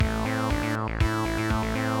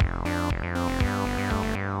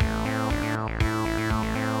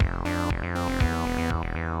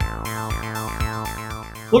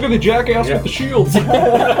Look at the jackass with the shields.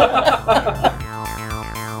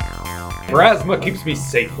 Pharasma keeps me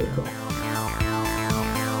safe.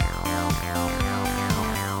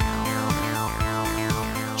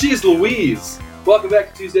 Jeez Louise! Welcome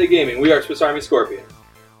back to Tuesday Gaming. We are Swiss Army Scorpion.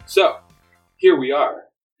 So, here we are,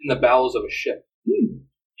 in the bowels of a ship. You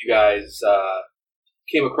guys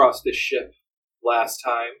came across this ship last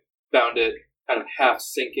time, found it kind of half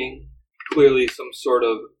sinking. Clearly some sort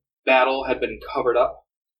of battle had been covered up.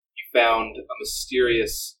 You found a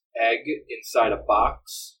mysterious egg inside a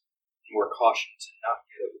box, and were cautioned to not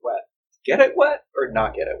get it wet. Get it wet or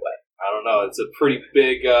not get it wet? I don't know, it's a pretty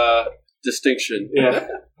big distinction. Yeah.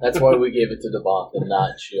 That's why we gave it to Devoth and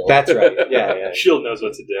not Shield. That's right. Yeah. Shield knows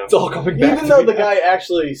what to do. It's all coming back. Even though the guy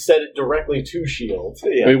actually said it directly to Shield.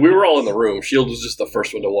 I mean, we were all in the room. Shield was just the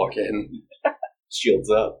first one to walk in. Shields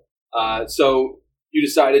up. So you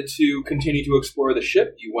decided to continue to explore the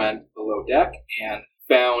ship. You went below deck and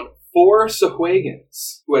found 4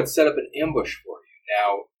 Sahuagins who had set up an ambush for you.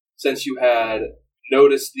 Now, since you had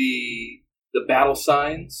noticed the battle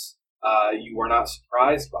signs, you were not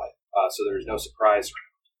surprised by it. So there's no surprise round.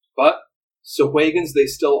 But Sahuagins they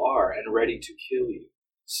still are, and ready to kill you.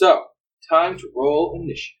 So, time to roll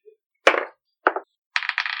initiative.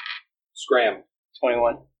 Scram.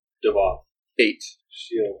 21. Devoth. 8.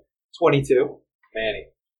 Shield. 22. Manny.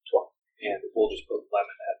 12. And we'll just put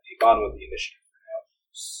Lemon at the bottom of the initiative for now.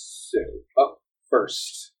 So, up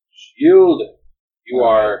first. Shield. You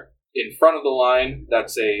are in front of the line.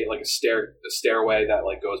 That's a stairway that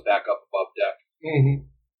goes back up above deck. Mm-hmm.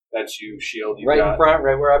 That's you, Shield. Right in front,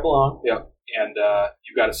 right where I belong. Yep. And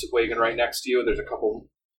you've got a Sahuagin right next to you. There's a couple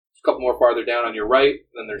more farther down on your right,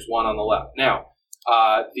 then there's one on the left. Now,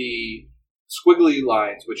 the squiggly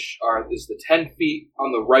lines, which is the 10 feet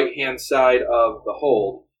on the right-hand side of the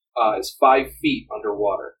hold, is 5 feet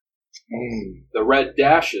underwater. The red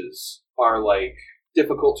dashes are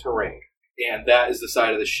difficult terrain, and that is the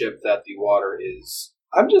side of the ship that the water is.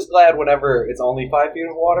 I'm just glad whenever it's only 5 feet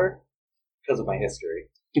of water, because of my history.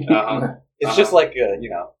 It's just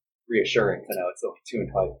reassuring to know it's only 2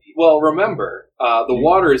 and 5 feet. Well, remember, the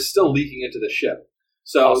water is still leaking into the ship.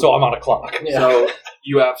 So I'm on a clock. So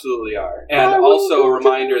you absolutely are. And also a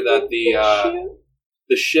reminder that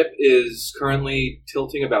the ship is currently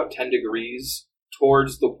tilting about 10 degrees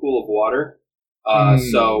towards the pool of water.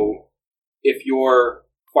 So if you're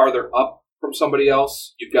farther up from somebody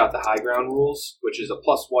else, you've got the high ground rules, which is a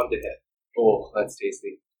 +1 to hit. Oh, that's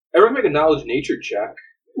tasty. Everyone make a knowledge nature check.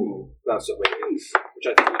 About Sahuagins, which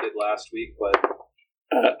I think we did last week, but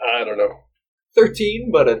I don't know. 13,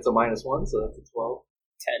 but it's a -1, so that's a 12.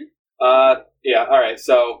 10. Yeah, alright,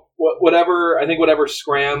 so whatever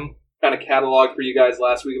Scram kind of cataloged for you guys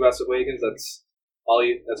last week about Sahuagins, that's all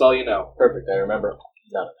you know. Perfect, I remember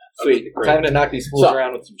none of that. Sweet. Okay, great. Time to knock these fools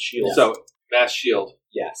around with some shields. So, mass shield.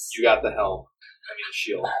 Yes. You got the helm. I mean the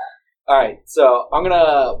shield. Alright, so I'm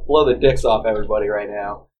gonna blow the dicks off everybody right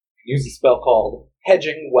now. Use a spell called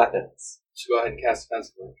Hedging Weapons. So go ahead and cast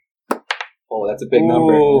Defensive Link. Oh, that's a big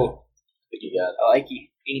number. I think you got it. I like you.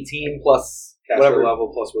 18 plus Caster whatever.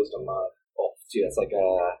 level plus wisdom mod. Oh, gee, that's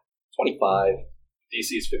 25.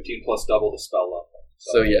 DC is 15 plus double the spell level.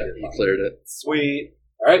 So yeah, he cleared it. Sweet.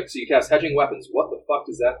 Alright, so you cast Hedging Weapons. What the fuck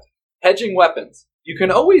does that do? Hedging Weapons. You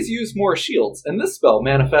can always use more shields, and this spell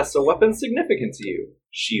manifests a weapon significant to you.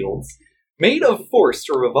 Shields. Made of force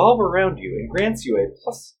to revolve around you and grants you a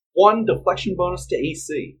 +1 deflection bonus to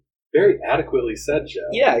AC. Very adequately said, Joe.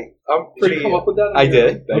 Yeah, I'm pretty... Did you come up with that? I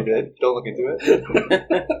did. Don't look into it.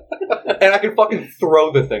 And I can fucking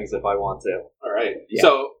throw the things if I want to. Alright. Yeah.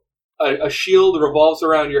 So, a shield revolves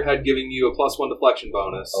around your head, giving you a +1 deflection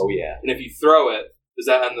bonus. Oh, yeah. And if you throw it, does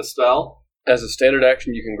that end the spell? As a standard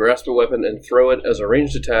action, you can grasp a weapon and throw it as a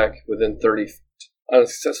ranged attack within 30 feet. On a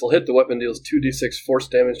successful hit, the weapon deals 2d6 force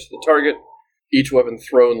damage to the target. Each weapon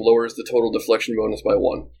thrown lowers the total deflection bonus by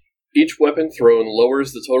 1. Each weapon thrown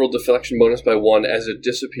lowers the total deflection bonus by 1 as it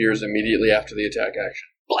disappears immediately after the attack action.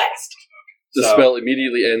 Blast! The spell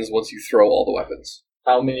immediately ends once you throw all the weapons.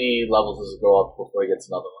 How many levels does it go up before it gets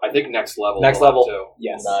another one? I think next level. Next will have level. Too.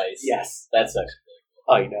 Yes. Nice. Yes. That's actually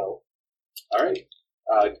I know. Alright.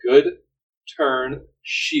 Good turn,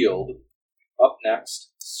 Shield. Up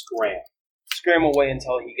next, Scram. Scram away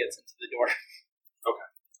until he gets into the door.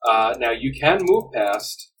 Now, you can move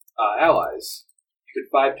past allies. You could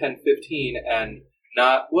 5, 10, 15, and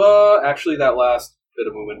not... Well, actually, that last bit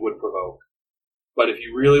of movement would provoke. But if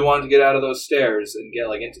you really wanted to get out of those stairs and get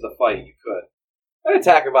into the fight, you could. An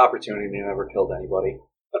attack of opportunity never killed anybody.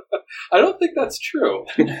 I don't think that's true.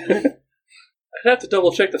 I'd have to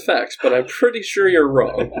double check the facts, but I'm pretty sure you're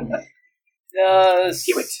wrong.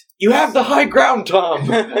 You have the high ground, Tom.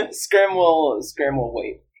 Scram will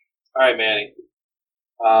wait. All right, Manny.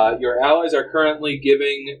 Your allies are currently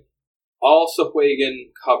giving all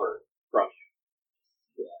Sahuagin cover from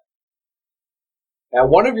you. Now,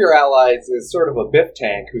 one of your allies is sort of a Biff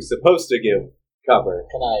tank who's supposed to give cover.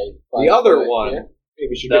 Can I? The other find one, here?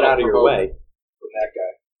 maybe should get out of your That'll way. From that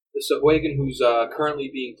guy. The Sahuagin who's currently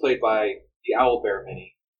being played by the Owlbear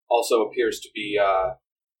Mini also appears to be a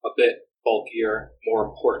bit bulkier, more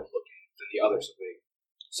important looking than the other Sahuagin.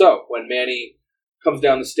 So, when Manny comes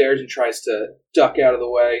down the stairs and tries to duck out of the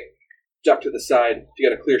way, duck to the side to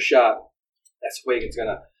get a clear shot, that Sahuagin's going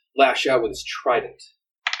to lash out with his trident.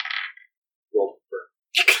 Roll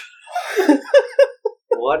for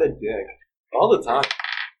What a dick. All the time.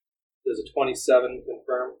 Does a 27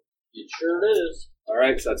 confirm? It sure is.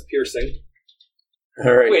 Alright, so that's piercing.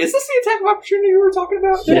 All right. Wait, is this the attack of opportunity we were talking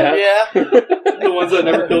about? Yeah. The ones that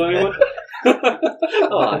never kill anyone?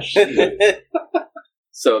 Oh, shit.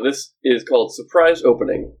 So this is called Surprise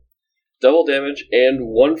Opening. Double damage and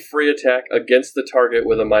 1 free attack against the target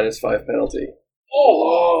with a -5 penalty.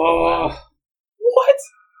 Oh! What?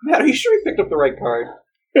 Matt, are you sure we picked up the right card?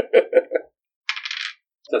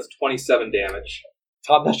 That's 27 damage.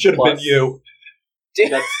 Tom, that should have been Plus. you.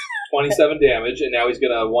 That's 27 damage, and now he's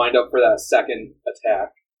going to wind up for that second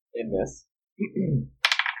attack. In this.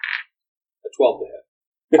 A 12 to hit.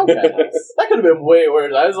 Okay, that could have been way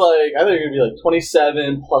worse. I was like, I thought it was gonna be like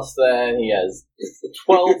 27 plus. Then he has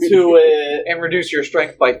 12 to it. And reduce your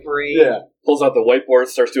strength by 3. Yeah. Pulls out the whiteboard,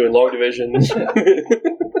 starts doing long division.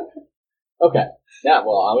 Okay. Yeah.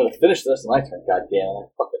 Well, I'm gonna finish this my turn. God damn, I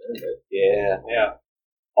fucking earned it. Yeah. Yeah.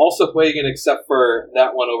 Also, Huagin, except for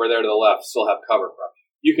that one over there to the left, still have cover from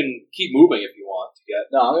you. You can keep moving if you want to get.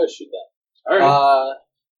 No, I'm gonna shoot that. Alright.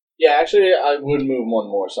 Yeah. Actually, I would move one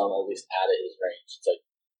more, so I'm gonna at least add it his range. It's like,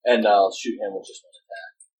 and I'll shoot him with just one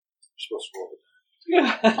attack. You're supposed to roll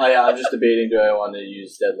it. Oh yeah, I'm just debating. Do I want to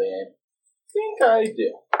use deadly aim? Think I do.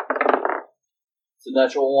 It's a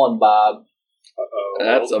natural 1, Bob. Uh-oh.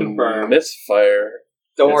 That's roll a to confirm. misfire.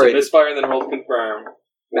 Don't It's worry. a misfire and then roll to confirm.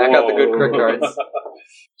 Back out the good crit Whoa. cards.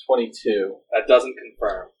 22. That doesn't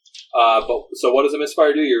confirm. But so what does a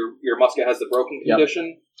misfire do? Your musket has the broken Yep.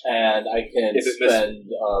 condition. And I can If it miss- spend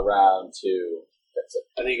a round to. That's it.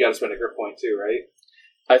 I think you got to spend a grip point too, right?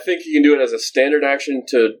 I think you can do it as a standard action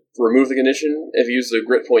to remove the condition. If you use the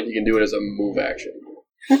grit point, you can do it as a move action.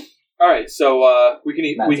 All right, so we can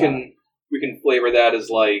Matt's we can flavor that as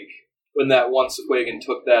like when that one Sahuagin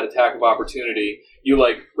took that attack of opportunity, you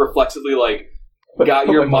like reflexively like got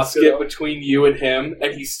your musket between you and him,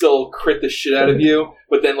 and he still crit the shit out of you.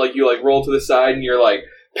 But then like you like roll to the side and you're like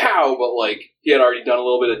pow, but like he had already done a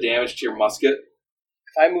little bit of damage to your musket.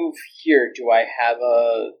 If I move here, do I have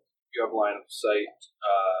a? You have line of sight.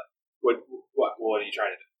 What are you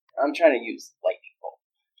trying to do? I'm trying to use lightning bolt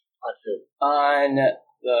on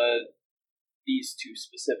these two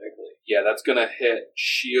specifically. Yeah, that's gonna hit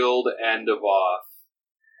Shield and Devoth.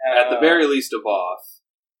 At the very least, Devoth.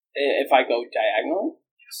 if I go diagonally.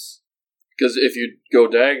 Yes. Because if you go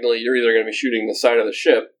diagonally, you're either going to be shooting the side of the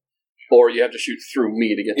ship, or you have to shoot through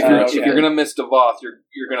me to get If through. you're, the if you're gonna miss Devoth,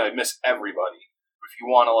 you're gonna miss everybody. If you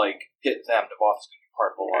want to like hit them, Devoth's gonna be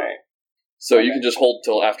part of the line. So you can just hold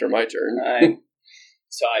till after my turn.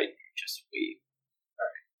 So I just wait.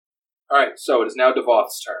 All right, so it is now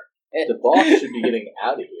Devoth's turn. The boss should be getting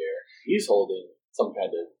out of here. He's holding some kind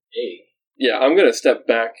of egg. Yeah, I'm going to step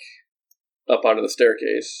back up onto the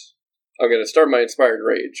staircase. I'm going to start my Inspired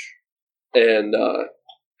Rage. And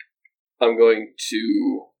I'm going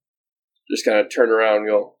to just kind of turn around and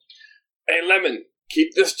go, "Hey, Lemon, keep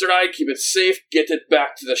this dry, keep it safe, get it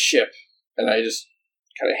back to the ship." And I just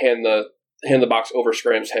kind of hand the box over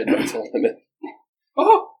Scram's head to Lemon.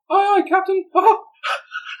 Oh, aye, Captain. Oh.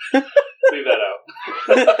 Leave that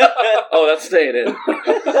out. Oh, that's staying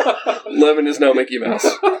in. Lemon is now Mickey Mouse.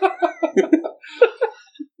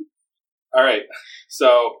 All right,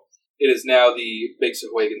 so it is now the Big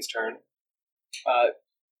Sahuagin's turn.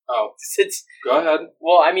 Since Go ahead.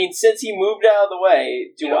 since he moved out of the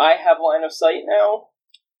way, do Yeah. I have line of sight now?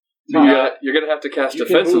 You're going to have to cast You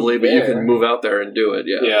can defensively, move but you there. can move out there and do it,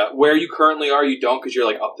 yeah. Yeah, where you currently are, you don't because you're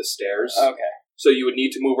like up the stairs. Okay. So you would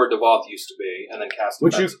need to move where Devoth used to be and then cast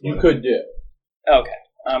Which defensively. you could do. Okay.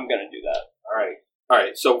 I'm gonna do that. All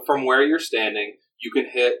right. So from where you're standing, you can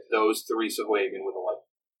hit those three Sahuagin with a light.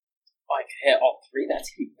 Oh, I can hit all three.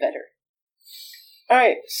 That's even better. All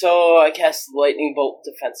right. So I cast lightning bolt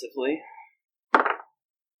defensively.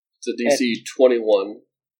 It's a DC 21.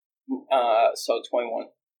 So 21.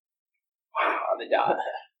 Wow, on the dot.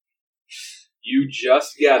 You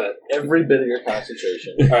just get it. Every bit of your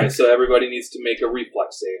concentration. Alright, so everybody needs to make a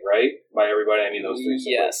reflex save, right? By everybody, I mean those three.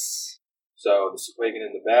 Yes. So the Sahuagin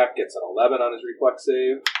in the back gets an 11 on his reflex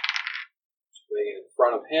save. Sahuagin in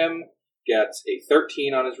front of him gets a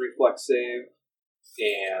 13 on his reflex save.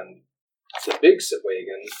 And the big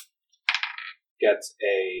Sahuagin gets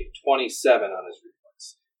a 27 on his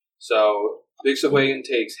reflex. So big Sahuagin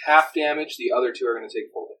takes half damage, the other two are going to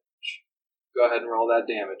take full damage. Go ahead and roll that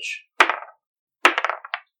damage.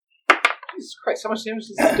 Jesus Christ, how much damage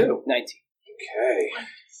does this do? 19. Okay.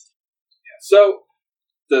 Yeah, so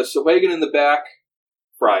the Sahuagin in the back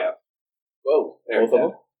fry up. Whoa. There, Both of yeah.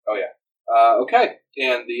 them? Oh yeah. Okay.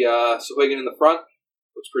 And the Sahuagin in the front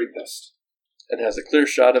looks pretty pissed. It has a clear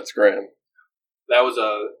shot at Scram. That was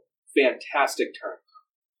a fantastic turn.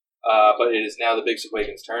 But it is now the big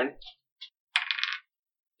Sahuagin's turn.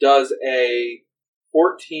 Does a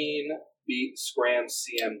 14 beat Scram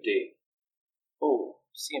CMD? Oh,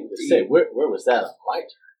 CMD. Say, where was that on my turn?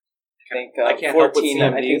 I think I can't help with 14.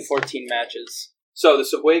 I think CMDs. 14 matches. So the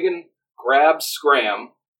Sahuagin grabs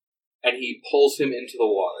Scram, and he pulls him into the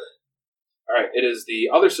water. Alright, it is the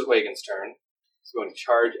other Sahuagin's turn. He's going to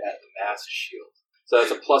charge at the mass shield. So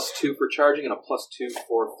that's a +2 for charging and a +2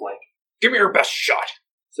 for flanking. Give me your best shot.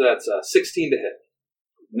 So that's 16 to hit.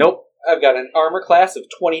 Nope. I've got an armor class of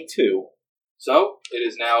 22. So it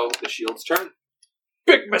is now the shield's turn.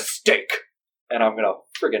 Big mistake! And I'm gonna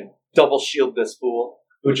friggin' double shield this fool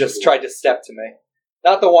who just tried to step to me.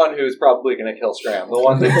 Not the one who's probably gonna kill Scram. The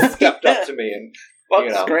one that stepped up to me and... Fuck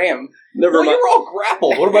You know. Scram. Never Well, mind. you were all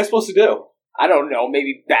grappled. What am I supposed to do? I don't know.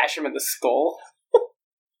 Maybe bash him in the skull.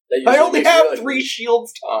 That I usually only makes me have like- 3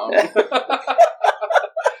 shields, Tom.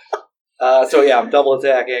 So yeah, I'm double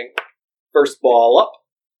attacking. First ball up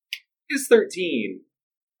is 13.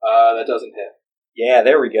 That doesn't hit. Yeah,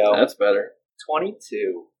 there we go. That's better.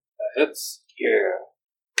 22. That hits. Yeah.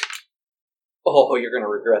 Oh, you're gonna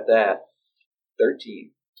regret that.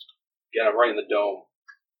 13. Get him right in the dome.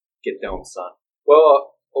 Get dome, son.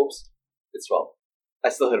 Well, oops. It's 12. I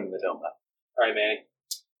still hit him in the dome, though. Alright, Manny.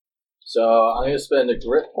 So I'm going to spend a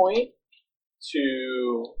grit point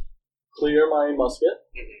to clear my musket.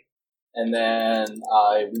 And then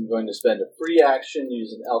I'm going to spend a free action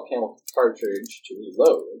using Alchemical cartridge to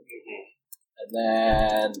reload. And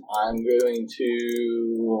then I'm going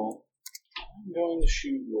to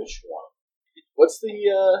shoot which one? What's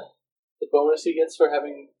the bonus he gets for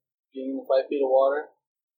being in 5 feet of water?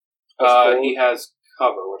 He has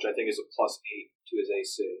cover, which I think is a +8 to his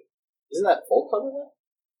AC. Isn't that full cover then?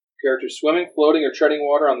 Characters swimming, floating, or treading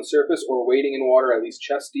water on the surface or wading in water at least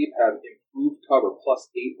chest deep have improved cover,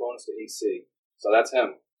 +8 bonus to AC. So that's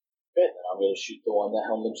him. Okay, then I'm going to shoot the one that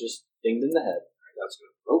Helmet just dinged in the head. That's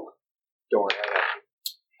going to provoke. Don't worry, I got you.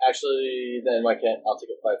 Actually, then I can't. I'll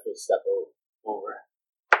take a 5-foot step over.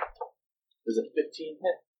 Does a 15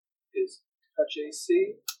 hit? Is touch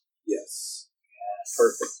AC? Yes.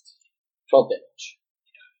 Perfect. 12 damage.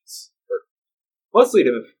 Mostly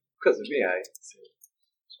because of me,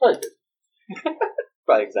 It's probably good.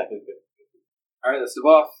 probably exactly good. Alright, that's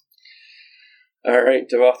Devoth. Alright,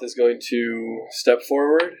 Devoth is going to step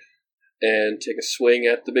forward and take a swing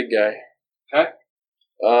at the big guy. Okay.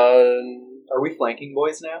 Are we flanking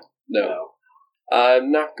boys now? No.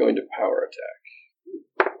 I'm not going to power attack.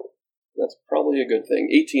 That's probably a good thing.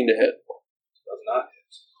 18 to hit. Does not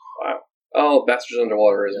hit. Wow. Oh, Bastard's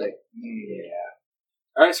underwater, isn't he? Yeah.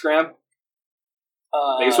 Alright, Scram.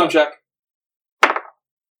 Make a swim check.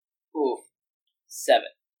 Ooh. 7.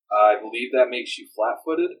 I believe that makes you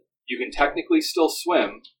flat-footed. You can technically still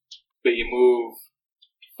swim, but you move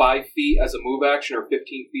 5 feet as a move action or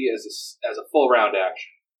 15 feet as a full round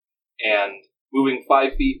action. And moving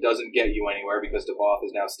 5 feet doesn't get you anywhere because Devoth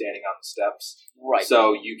is now standing on the steps. Right.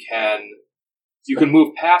 So you can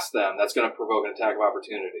move past them. That's going to provoke an attack of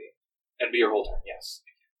opportunity. And be your whole turn, yes.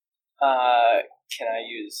 Can I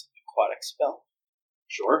use aquatic spell?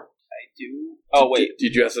 Sure. I do. Oh, wait.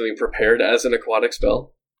 Did you have something prepared as an aquatic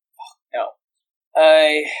spell? No.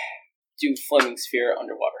 I do Flaming Sphere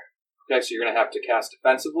underwater. Okay, so you're going to have to cast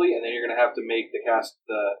defensively, and then you're going to have to make the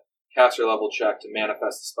caster level check to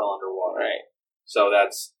manifest the spell underwater. Right. So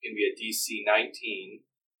that's going to be a DC 19.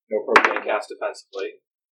 No You're going to cast defensively.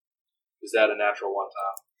 Is that a natural one,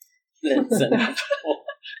 Tom? That's a natural.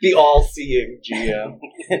 The all-seeing GM.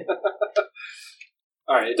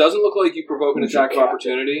 Alright, it doesn't look like you provoke an attack of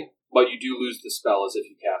opportunity, but you do lose the spell as if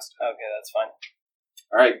you cast it. Okay, that's fine.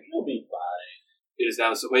 Alright, You'll be fine. it is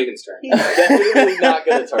now the Sahuagin's turn. He's definitely not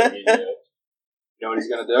going to target you. You know what he's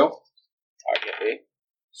going to do? Target me.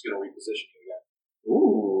 He's going to reposition you again.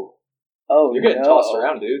 Ooh. Oh, You're getting no. tossed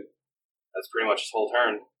around, dude. That's pretty much his whole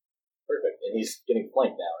turn. Perfect. And he's getting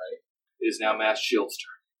flanked now, right? It is now Mass Shield's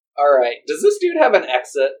turn. Alright, does this dude have an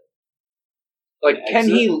exit? Like, An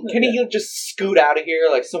can exit? he just scoot out of here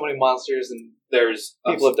like so many monsters and There's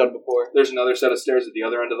people have done before? There's another set of stairs at the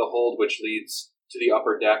other end of the hold, which leads to the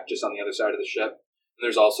upper deck, just on the other side of the ship. And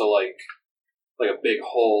there's also like a big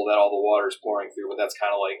hole that all the water's pouring through, but that's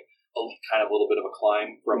kind of like a little bit of a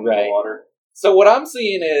climb from Right. the water. So what I'm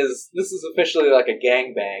seeing is, this is officially like a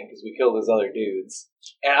gangbang, because we killed those other dudes.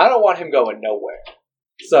 And I don't want him going nowhere.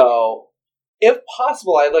 So, if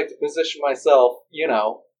possible, I'd like to position myself,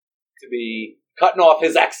 to be cutting off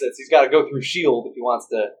his exits. He's got to go through shield if he wants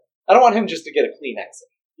to. I don't want him just to get a clean exit.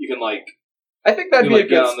 You can I think that'd You be like a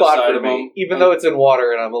get good on the spot side for of me, him? even though it's in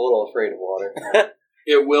water and I'm a little afraid of water.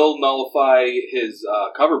 it will nullify his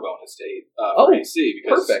cover bonus for AC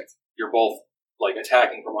because Perfect. you're both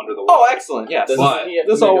attacking from under the Oh, water. excellent, yes. Doesn't But he have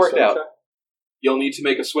to this make all a worked swim out. check? You'll need to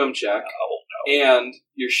make a swim check, and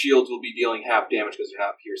your shields will be dealing half damage because they're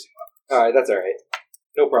not piercing weapons. Alright, that's alright.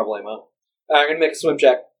 No problemo. I'm going to make a swim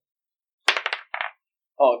check.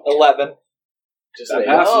 Oh, 11. Just That make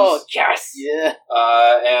passes. oh, yes. Yeah.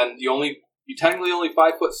 And you technically only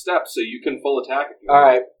 5-foot step, so you can full attack if you want.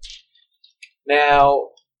 Alright. Now,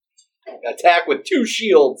 attack with 2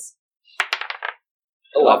 shields.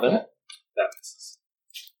 11. That misses.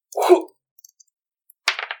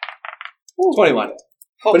 21.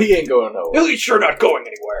 But he ain't going nowhere. He's sure not going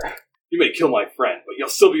anywhere. You may kill my friend, but you'll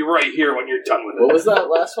still be right here when you're done with it. What was that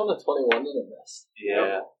last one? A 21 didn't miss.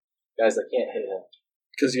 Yeah. Guys, I can't hit him.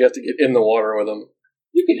 Because you have to get in the water with him.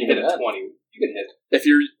 You can hit a Yeah. 20. You can hit. If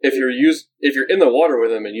you're in the water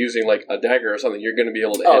with him and using like a dagger or something, you're going to be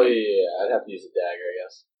able to Oh, hit him. yeah. I'd have to use a dagger, I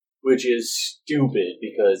guess. Which is stupid,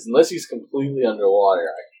 because unless he's completely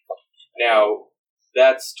underwater, Now,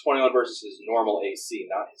 that's 21 versus his normal AC,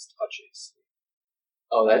 not his touch AC.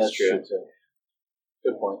 Oh, That's that's true. true, too.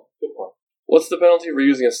 Good point. Good point. What's the penalty for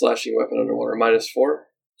using a slashing weapon underwater? -4?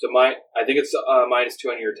 So I think it's -2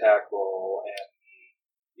 on your attack roll, and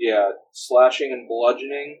yeah, slashing and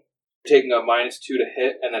bludgeoning, taking a -2 to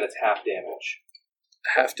hit, and then it's half damage.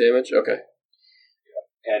 Half damage? Okay.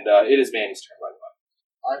 And it is Manny's turn, by the way.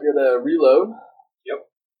 I'm gonna reload. Yep.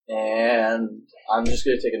 And I'm just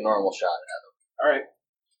gonna take a normal shot at him. All right.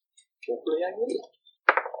 Hopefully I get it.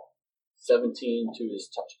 17 to his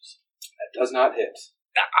touches. That does not hit.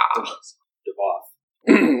 Devoth.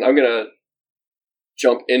 I'm going to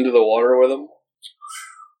jump into the water with him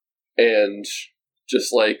and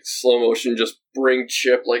just slow motion, just bring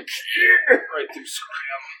Chip Right through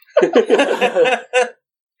scram.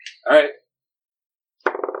 All right.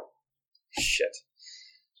 shit.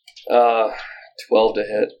 12 to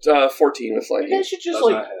hit. 14 with You flanking. guys should just Does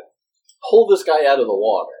not hit. pull this guy out of the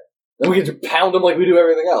water. Then we can just pound him like we do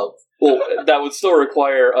everything else. Well, that would still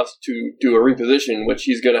require us to do a reposition, which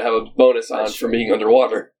he's going to have a bonus on That's for being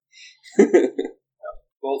underwater.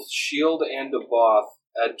 Both Shield and Devoth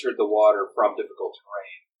entered the water from difficult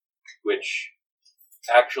terrain, which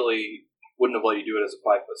actually wouldn't have let you do it as a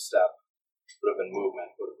 5-foot step. Would have been movement,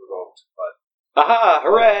 would have provoked, Aha!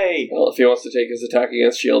 Hooray! Well, if he wants to take his attack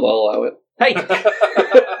against shield, I'll allow it. Hey! but.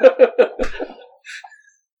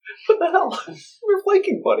 What the hell? We're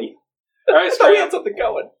flanking, buddy. All right, I thought we had Scram. something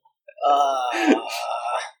going.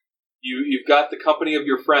 You've got the company of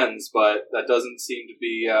your friends, but that doesn't seem to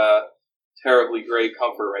be terribly great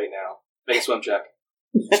comfort right now. Make a swim check.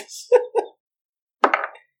 Alright,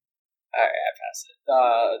 I pass it.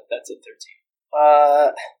 That's a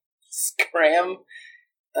 13. Scram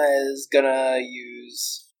is gonna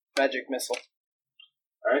use Magic Missile.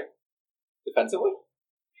 Defensively?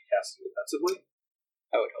 Cast it defensively.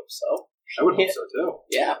 I would hope so. I would hope Yeah. so too.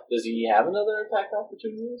 Yeah, Does he have another attack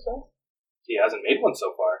opportunity or something? He hasn't made one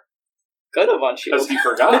so far could have on because shield. he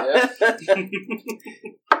forgot. Yeah.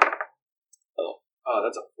 Oh,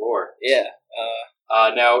 that's a 4. Yeah.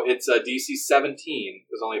 Now it's a DC 17. It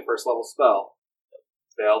was only a first level spell.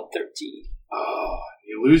 Failed. 13. Oh,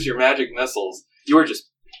 you lose your magic missiles. You were just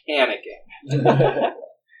panicking.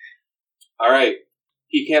 All right.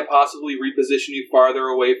 He can't possibly reposition you farther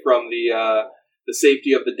away from the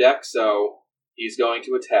safety of the deck, so he's going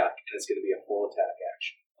to attack, and it's going to be a full attack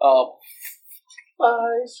action. Oh,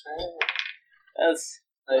 Nice. that's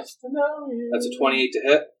Nice to know you. That's a 28 to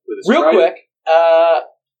hit with his Real trident. quick,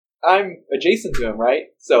 I'm adjacent to him, right?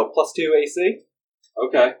 So +2 AC.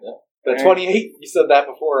 Okay. The Alright. 28, you said that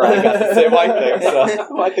before I got to say my thing, so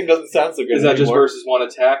my thing doesn't sound so good Is that just anymore. versus one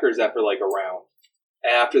attack, or is that for like a round?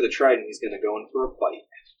 After the trident, he's going to go in for a bite.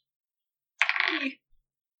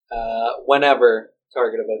 Whenever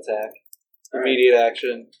target of attack. Alright. Immediate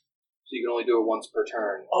action. So you can only do it once per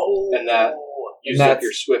turn. Oh. And that and Use up that's...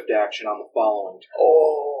 your swift action on the following turn.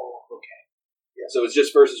 Oh, okay. Yeah, so it's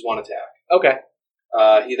just versus one attack. Okay.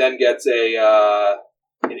 He then gets an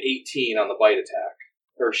 18 on the bite attack.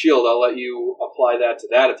 Or shield, I'll let you apply that to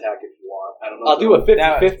that attack if you want. I don't know. I'll do a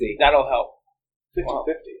 50-50. That'll help.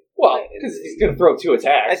 50-50. Well, because he's going to throw 2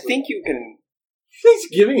 attacks. I think you can. He's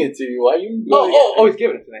giving it to you. Why are you? Oh, he's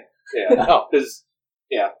giving it to me. Yeah. Oh. Because,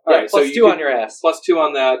 yeah. Yeah, Alright, so plus you 2 can- on your ass. Plus 2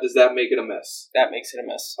 on that. Does that make it a miss? That makes it a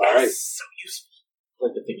miss. Alright. So useful. I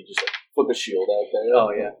like to think you just flip a shield out there.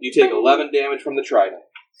 Oh, yeah. You take 11 damage from the trident.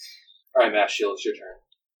 Alright, Mass Shield, it's your turn.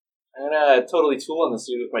 I'm going to totally tool on this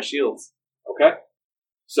dude with my shields. Okay?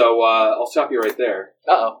 So, I'll stop you right there.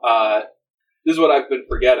 Uh-oh. This is what I've been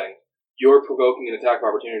forgetting. You're provoking an attack of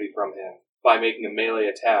opportunity from him by making a melee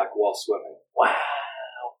attack while swimming. Wow.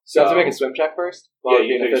 So I have to make a swim check first? Yeah,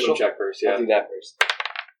 you take a swim check first, yeah. I'll do that first.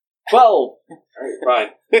 12!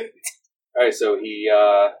 Alright, fine. Alright, so he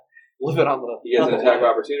Living on the... gets an attack of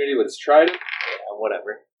opportunity with his trident. Yeah,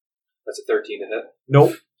 whatever. That's a 13 to hit.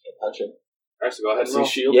 Nope. Can't touch him. Alright, so go ahead and See roll.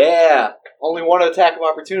 shield? Yeah. Only 1 attack of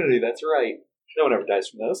opportunity, that's right. No one ever dies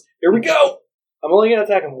from those. Here we go! I'm only going to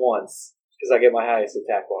attack him once, because I get my highest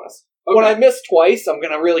attack bonus. Okay. When I miss twice, I'm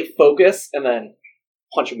going to really focus, and then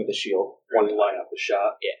punch him with a shield. Really line up the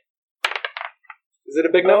shot. Is it a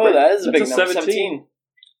big number? Oh, that is a big That's a number. 17.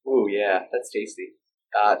 Ooh, yeah, that's tasty.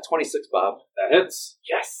 26, Bob. That hits.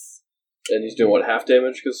 Yes. And he's doing what, half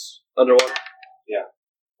damage because underwater?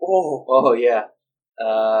 Oh, yeah.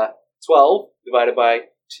 12 divided by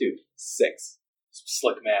 2. 6. Some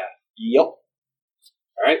slick math. Yep.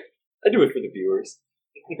 Alright, I do it for the viewers.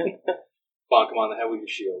 bonk him on the head with your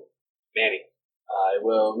shield. Manny. I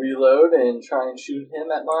will reload and try and shoot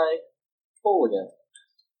him at my pole again.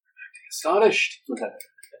 Astonished.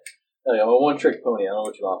 Oh, yeah, I'm a one-trick pony. I don't know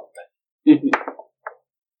what you want from me.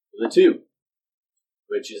 The 2,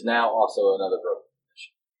 which is now also another broken.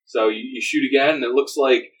 So you shoot again, and it looks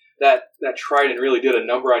like that trident really did a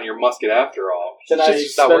number on your musket after all. Can It's I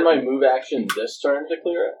just not spend my working. move action this turn to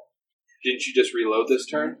clear it? Didn't you just reload this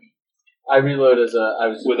turn? I reload as I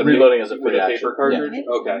was With a reloading as a with free a action. paper cartridge?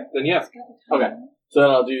 Okay, then yeah. Okay. So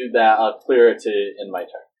then I'll do that. I'll clear it to in my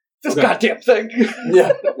turn. This Okay. goddamn thing!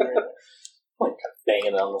 Yeah. Like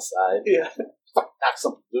banging it on the side. Yeah. Fuck, knock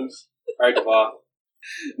something loose. Alright, Devaugh.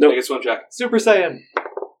 Nope. Make a swim check. Super Saiyan.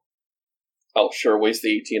 I'll sure waste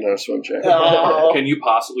the 18 on a swim check. Oh. Can you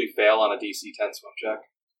possibly fail on a DC 10 swim check?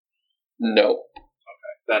 No.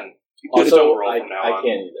 Then Also, just don't roll I from now can't on.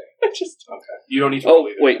 either. Just Okay. You don't need to Oh, roll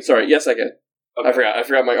either. wait, sorry. Yes, I can. Okay. I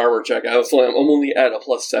forgot my armor check. I'm only at a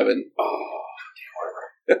 +7. Oh,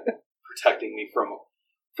 damn armor. Protecting me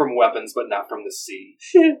from weapons, but not from the sea.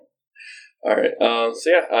 Alright, so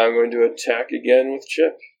yeah, I'm going to attack again with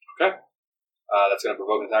Chip. That's going to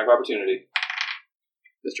provoke an attack of opportunity.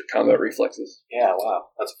 Mr. Combat Reflexes. Yeah, wow.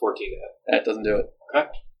 That's a 14 to hit. That doesn't do it.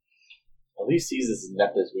 At least he's as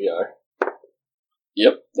inept as we are.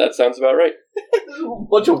 Yep, that sounds about right.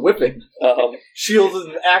 Bunch of whipping. Shields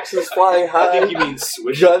and axes flying I high. think you mean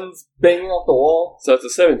swish. Guns banging off the wall. So it's a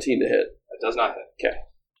 17 to hit. That does not hit.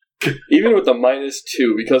 Even with the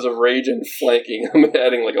 -2, because of rage and flanking, I'm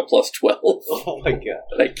adding like a +12. Oh my god.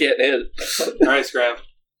 And I can't hit. Alright, Scram.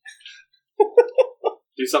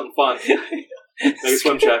 Do something fun. Make a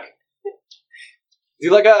swim check.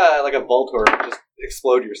 Do like a Voltor, just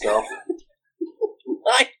explode yourself.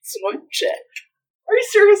 Nice swim check. Are you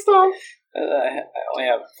serious, Tom? I only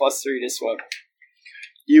have +3 to swim.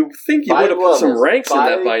 You think you would have put some ranks in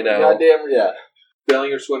that by now. Goddamn, yeah. Failing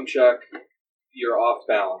your swim check, you're off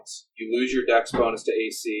balance. You lose your dex bonus to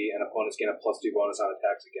AC, and opponents gain a +2 bonus on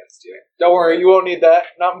attacks against you. Don't worry, you won't need that.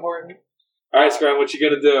 Not important. Alright, Scram, what you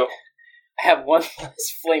gonna do? I have 1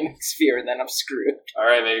 less flaming sphere, and then I'm screwed.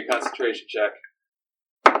 Alright, make a concentration check.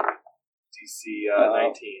 DC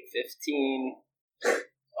 19. 15.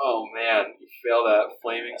 Oh man, you fail that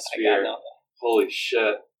flaming I got sphere. nothing. Holy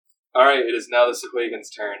shit. Alright, it is now the Sequagan's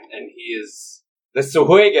turn, and he is... The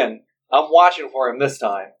Suhuigan. I'm watching for him this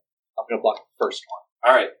time. I'm gonna block the first one.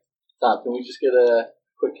 Alright. Tom, can we just get a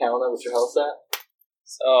quick count on what your health's at?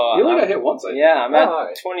 So You only got hit once, I think. yeah, I'm at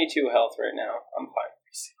Alright. 22 health right now. I'm fine.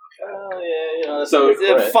 Oh, yeah, you know, that's So- a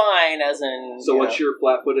good crit. Fine, as in. So what's your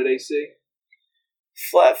flat-footed AC?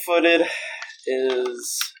 Flat-footed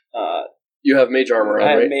is You have mage armor I on,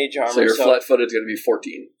 have right? mage armor, So your flat-footed is going to be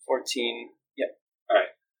 14. 14. Yep.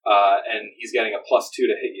 And he's getting a +2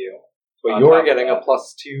 to hit you. But On you're top of getting a that.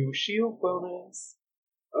 +2 shield bonus.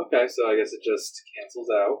 Okay, so I guess it just cancels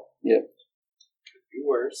out. Yep. Could be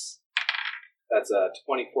worse. That's a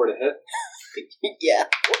 24 to hit, Yeah.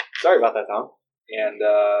 Sorry about that, Tom. and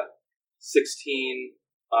 16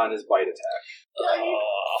 on his bite attack.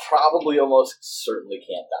 Probably almost certainly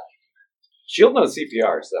can't die. Shield knows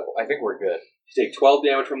CPR, so I think we're good. You take 12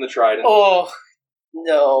 damage from the trident. Oh,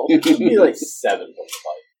 no. It should be like 7 from the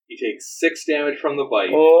fight. You take 6 damage from the bite.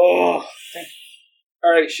 Oh.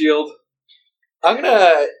 Alright, shield. I'm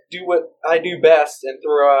gonna do what I do best and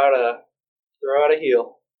throw out a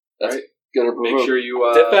heal. That's gonna Make provoke. sure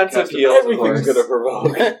you Defensive cast heal. defensive Everything's course. gonna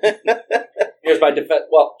provoke. Here's my defense.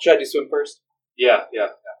 Well, should I do swim first? Yeah.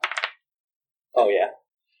 Oh yeah.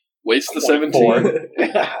 Waste the 24. 17.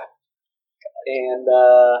 And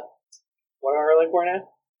what am I rolling for now?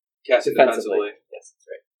 Cast it defensively. Yes, that's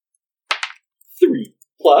right. 3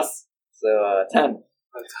 plus, so 10.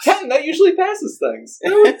 10. That usually passes things.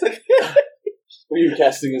 Were you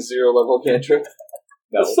casting a 0 level cantrip?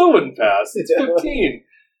 No, That still wouldn't pass. It's 15.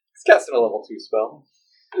 it's casting a level 2 spell.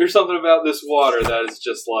 There's something about this water that is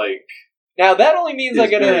just like... Now that only means I It's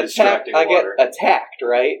get an very attack. distracting I get water. attacked,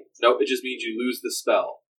 right? Nope, it just means you lose the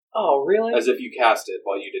spell. Oh, really? As if you cast it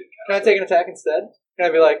while you didn't Can I cast take an attack instead? Can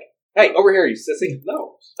I be like, "Hey, over here, you sissy"? it.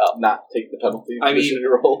 No. Not take the penalty. I mean- initiative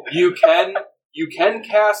roll. You can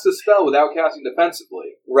cast a spell without casting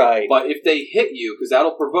defensively, Right. but if they hit you, because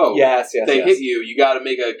that'll provoke, Yes. if they hit you got to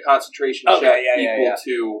make a concentration Okay, check yeah, equal yeah.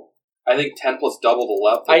 to, I think, 10 plus double the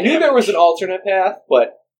level. I knew there was an damage. alternate path,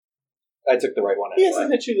 but I took the right one He anyway.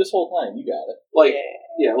 hasn't hit you this whole time. You got it. Like,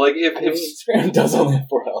 yeah, like if Scram does only have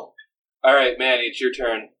 4 health. all right, Manny, it's your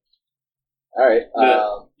turn. All right. Yeah.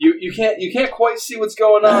 You can't quite see what's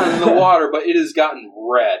going on in the water, but it has gotten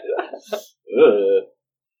red.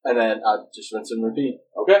 And then I'll just rinse and repeat.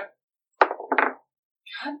 Okay.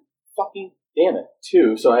 Fucking damn it.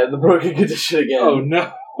 2, so I had the broken condition again. Oh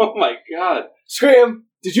no! Oh my god! Scram!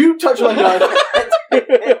 Did you touch my gun?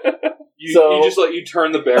 You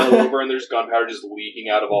turn the barrel over and there's gunpowder just leaking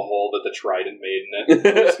out of a hole that the trident made in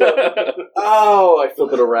it. Oh, I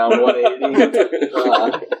flip it around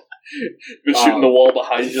 180. Been shooting the wall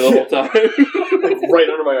behind you the whole time. Right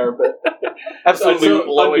under my armpit. Absolutely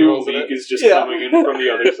blowing a new holes in leak it. is just Yeah. coming in from the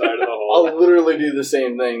other side of the hole. I'll literally do the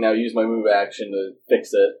same thing now. Use my move action to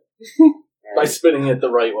fix it by spinning it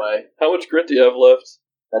the right way. How much grit do you have left?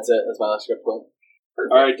 That's it. That's my last script point.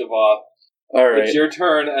 All right, Devoth. All right. It's your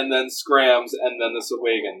turn, and then Scrams, and then the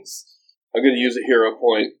Sawagans. I'm going to use a hero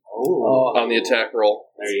point Oh. on the attack roll.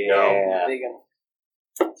 There you go. Yeah. There you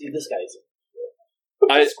go. Dude, this guy's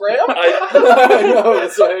I Scram? I know,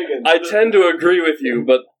 that's Hagen. I tend to agree with you,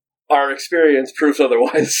 but our experience proves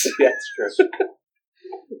otherwise. That's true.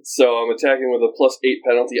 So I'm attacking with a +8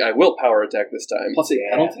 penalty. I will power attack this time. Plus 8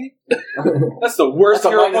 Yeah. penalty? That's the worst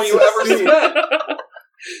That's a hero point you ever -16. spent!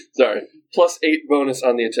 Sorry. +8 bonus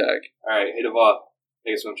on the attack. Alright, hey Devoth.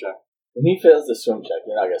 Make a swim check. When he fails the swim check,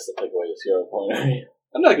 you're not going to take away his hero point, are you?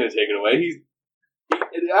 I'm not going to take it away.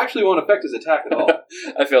 It actually won't affect his attack at all.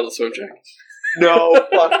 I failed the swim check. No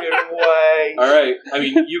fucking way. Alright, I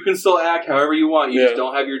mean, you can still act however you want. You Yeah. just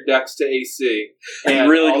don't have your dex to AC. I'm And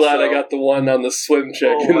really glad also- I got the 1 on the swim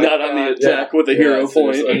check Oh and my not on the God, attack with a Yeah, hero point.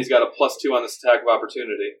 seriously. And he's got a +2 on this attack of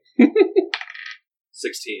opportunity.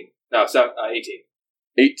 16. No, 18.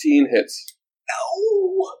 18 hits.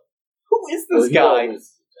 No. Who is Well, this he guy?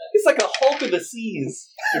 always- He's like a Hulk of the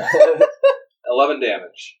seas. 11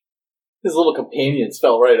 damage. His little companions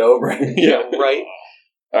fell right over him. Yeah. Right?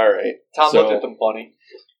 All right. Tom So- looked at them funny.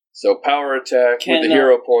 So power attack Can, with the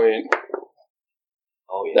hero point.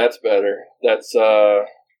 Oh, yeah. That's better. That's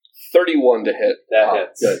 31 to hit. That Oh,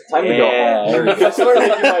 hits. good. Time to Yeah. go home. I start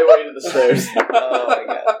making my way to the stairs. Oh, my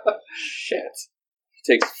God. Shit.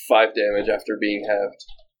 Takes 5 damage after being halved.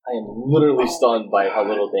 I am literally stunned by how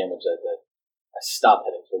little damage that did. I stopped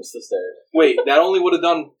heading towards the stairs. Wait, that only would have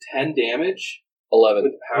done 10 damage 11.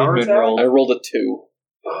 with power We've been attack? rolled. I rolled a 2.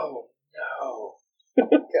 Oh, no.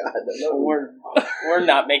 God, We're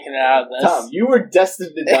not making it out of this. Tom, you were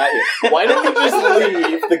destined to die here. Why don't we just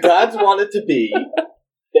leave? The gods want it to be.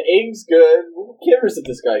 The egg's good. Who cares if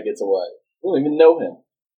this guy gets away? We don't even know him.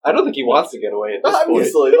 I don't think he wants to get away at this point.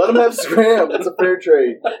 Obviously, let him have Scram. It's a fair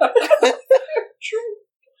trade.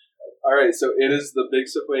 Alright, so it is the Big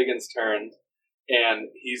Sipwagon's turn, and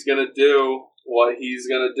he's gonna do what he's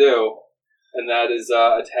gonna do, and that is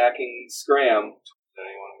attacking Scram. Is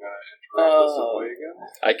anyone gonna interrupt the Sipwagon?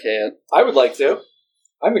 I can't. I would like to.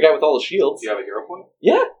 I'm the guy with all the shields. Do you have a hero point?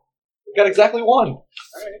 Yeah. We got exactly 1.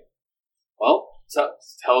 Alright. Well,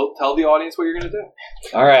 tell the audience what you're gonna do.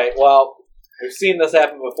 All right. Well, we've seen this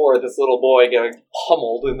happen before. This little boy getting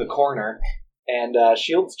pummeled in the corner, and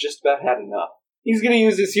Shield's just about had enough. He's going to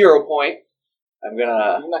use his hero point. I'm going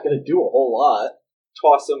to You're not going to do a whole lot.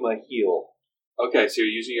 toss him a heal. Okay, so you're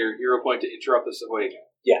using your hero point to interrupt the Sipwagon.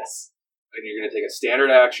 Yes. And you're gonna take a standard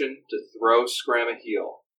action to throw Scram a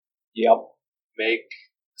heal. Yep. Make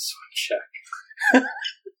a swim check.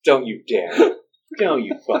 Don't you dare. No,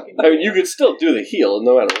 you fucking. I mean, you could still do the heal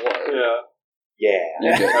no matter what. Yeah.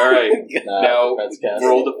 All right. Now, defense cast.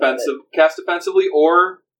 roll defensive, cast defensively,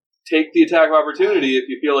 or take the attack of opportunity if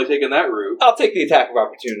you feel like taking that route. I'll take the attack of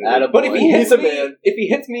opportunity. Attaboy. But if he hits He's a me,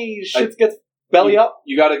 man. shit gets belly up.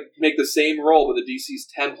 You got to make the same roll, but the DC's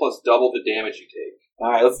 10 plus double the damage you take.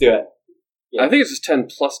 All right, let's do it. I think it's just 10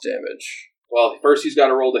 plus damage. Well, first he's got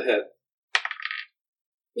to roll to hit.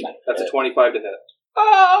 That's a 25 to hit.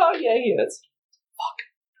 Ah, yeah, he hits.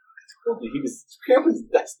 Scram was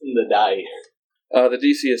destined to die here. The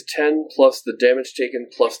DC is 10 plus the damage taken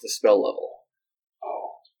plus the spell level. Oh.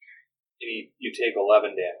 You take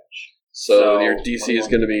 11 damage. So your DC is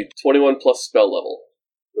going to be 21 plus spell level.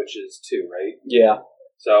 Which is 2, right? Yeah.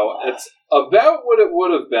 So it's about what it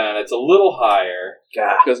would have been. It's a little higher.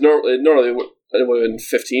 Because normally it would have been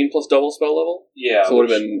 15 plus double spell level. Yeah. So it would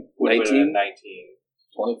have been would have 19. been 19.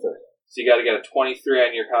 23. So you got to get a 23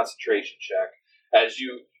 on your concentration check. As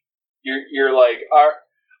you're like,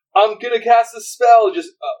 I'm gonna cast a spell, just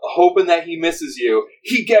hoping that he misses you.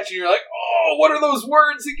 He gets you, and you're like, oh, what are those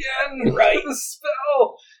words again? Right, the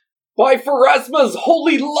spell. By Pharasma's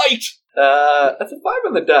holy light! That's a 5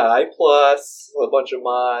 on the die, plus a bunch of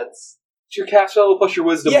mods. It's your cast level plus your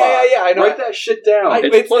wisdom mod. Yeah, I know. Write that shit down.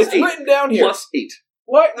 It's written down here. Plus 8.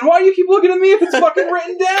 What? Then why do you keep looking at me if it's fucking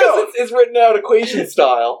written down? Because it's written out equation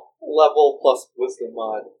style. Level plus wisdom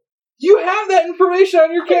mod. You have that information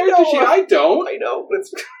on your character sheet. I don't. I know, but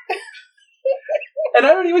it's... And I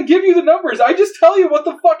don't even give you the numbers. I just tell you what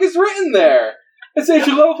the fuck is written there. It says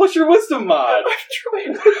your level plus your wisdom mod.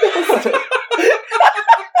 I'm trying.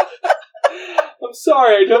 I'm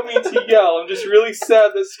sorry, I don't mean to yell. I'm just really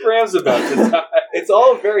sad that Scram's about to die. It's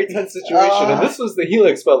all a very tense situation, and this was the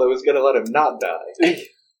Helix spell that was going to let him not die.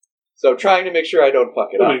 So I'm trying to make sure I don't fuck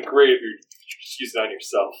it It would up. have been great if you just used it on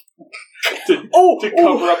yourself. to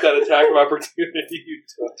cover up that attack of opportunity you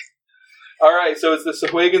took. Alright, so it's the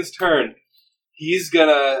Sahuagin's turn. He's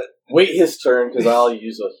gonna... Wait his turn, because I'll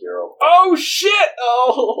use a hero. Oh, shit!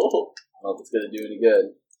 Oh! I don't know if it's going to do any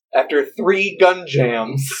good. After 3 gun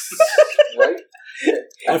jams. Right?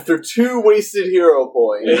 After 2 wasted hero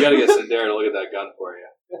points. You gotta get Sindera to look at that gun for you.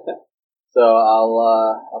 So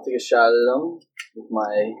I'll take a shot at him with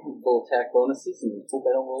my full attack bonuses and hope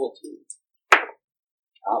I don't roll a 2.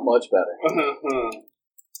 Not much better.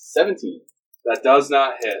 17. That does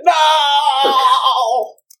not hit.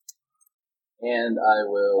 No! And I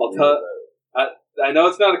will... I'll tell- I know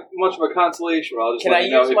it's not much of a consolation, but I'll just let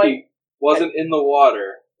you know if he wasn't in the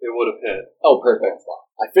water, it would have hit. Oh, perfect.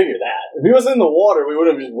 I figured that. If he was in the water, we would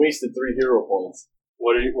have just wasted 3 hero points.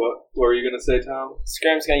 What were you going to say, Tom?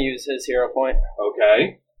 Scram's gonna use his hero point.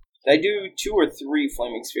 Okay. Did I do 2 or 3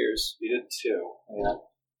 flaming spheres? You did 2. Yeah.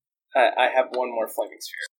 I have 1 more flaming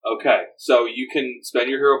sphere. Okay, so you can spend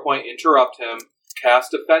your hero point, interrupt him,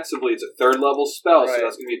 cast defensively. It's a 3rd level spell, so Right.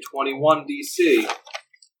 that's going to be a 21 DC.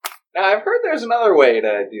 Now, I've heard there's another way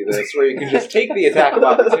to do this, where you can just take the attack of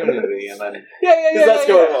opportunity and then... Because that's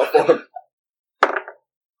going well for him.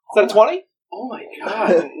 Is that a 20? Oh my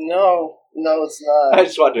god. No, it's not. I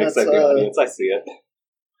just want to That's, excite the audience. I see it.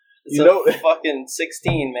 It's You a know- fucking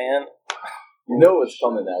 16, man. You know what's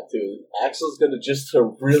coming at, too. Axel's going to just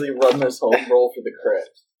to really run this home roll for the crit.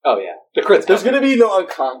 Oh, yeah. The crit's There's going to be no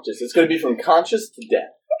unconscious. It's going to be from conscious to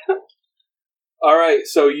death. Alright,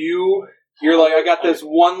 so you're like, I got this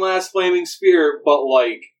one last flaming sphere, but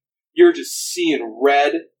like, you're just seeing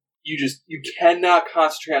red. You cannot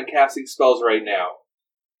concentrate on casting spells right now.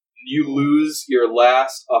 You lose your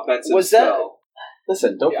last offensive Was that- spell.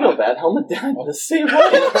 Listen, don't Yeah. feel bad. Helmet died the same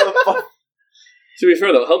way. To be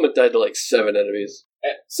fair, though, Helmet died to like 7 enemies.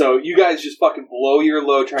 So you guys just fucking blow your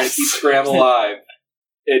load trying to keep Scram alive.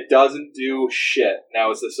 It doesn't do shit.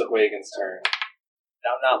 Now it's the Sahuagin's turn.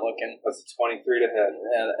 I'm not looking. That's a 23 to hit.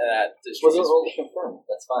 And that Wasn't rolled to confirm.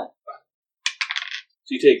 That's fine. So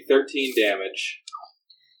you take 13 damage.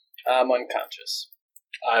 I'm unconscious.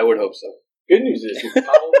 I would hope so. Good news is you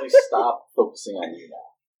probably stop focusing on you now.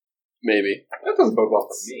 Maybe. That doesn't bode well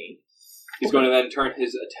for me. He's going to then turn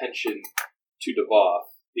his attention to Devoth,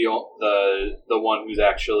 the one who's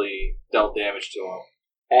actually dealt damage to him.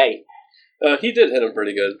 Hey, He did hit him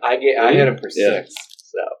pretty good. I hit him for 6. Yeah.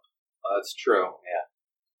 So That's true.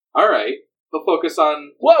 Yeah. All right. He'll focus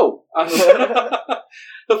on. whoa!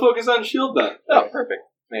 He'll focus on Shield then. Oh, perfect.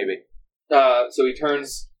 Maybe. So he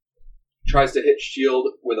tries to hit Shield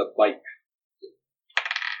with a bite.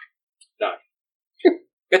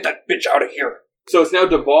 Get that bitch out of here! So it's now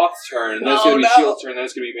Devoth's turn, and then it's Oh, going to be no. Shield's turn, then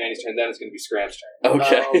it's going to be Manny's turn, then it's going to be Scram's turn.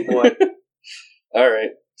 Okay. Oh, boy.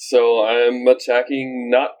 Alright. So I'm attacking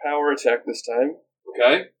not power attack this time.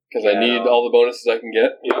 Okay? Because I need all the bonuses I can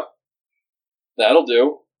get. Yep. That'll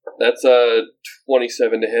do. That's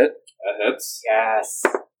 27 to hit. That hits. Yes.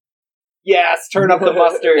 Yes, turn up the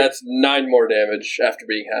mustard. That's 9 more damage after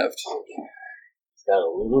being halved. He's got a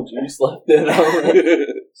little juice left in him.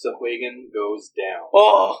 Sahuagin goes down.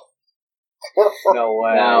 Oh, No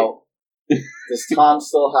way. Now, does Tom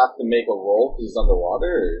still have to make a roll because he's underwater?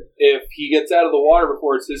 Or? If he gets out of the water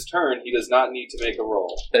before it's his turn, he does not need to make a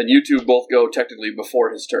roll. And you two both go technically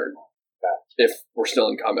before his turn. If we're still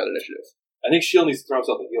in combat initiative. I think Shield needs to throw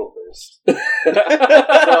himself a heal first.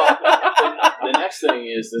 The next thing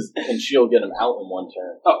is can Shield get him out in one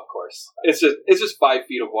turn? Oh, of course. It's just 5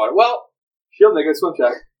 feet of water. Well, Shield, make a swim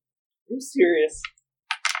check. Are you serious?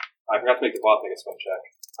 I forgot to make the bot make a swim check.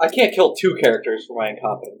 I can't kill 2 characters for my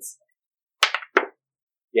incompetence.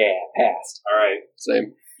 Yeah, passed. All right,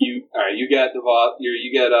 Same. you get the bot.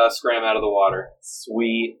 You get Scram out of the water.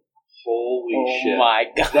 Sweet. Holy oh shit! my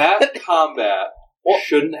god. That combat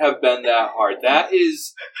shouldn't have been that hard. That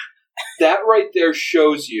right there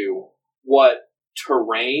shows you what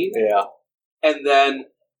terrain Yeah. and then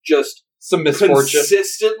just Some misfortune.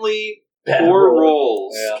 consistently Bad poor roll.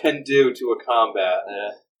 rolls Yeah. can do to a combat. Yeah.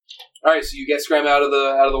 All right, so you get Scram out of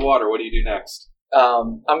the water. What do you do next?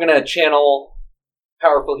 I'm gonna channel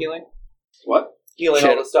powerful healing. What? Healing all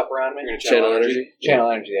Channel- the stuff around me. You're gonna Channel energy. Channel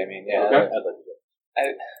energy, I mean, yeah. Okay. I'd like to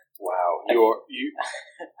go. Wow, you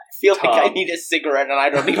I feel like I Tom. need a cigarette and I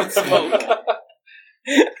don't even smoke.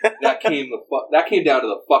 that came down to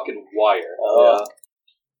the fucking wire.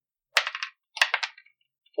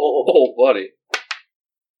 Oh, buddy.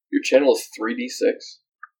 Your channel is 3d6.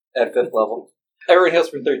 At 5th level. Everyone heals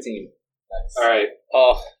for 13. All right,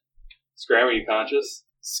 Oh, Scram, are you conscious?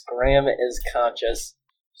 Scram is conscious.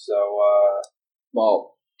 So,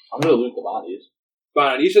 Well, I'm going to loot the bodies.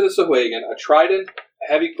 fine. On each of the Sahuagin, a trident,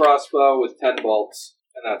 a heavy crossbow with 10 bolts,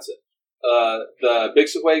 and that's it. The big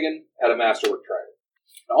Sahuagin had a masterwork trident.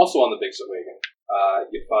 And also on the big Sahuagin,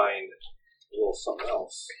 you find a little something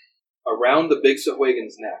else. Around the big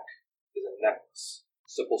Sahuagin's neck is a necklace,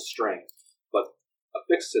 simple string, but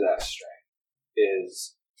affixed to that string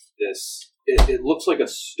is this. It looks like a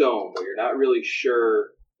stone, but you're not really sure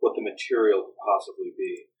what the material could possibly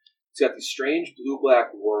be. It's got these strange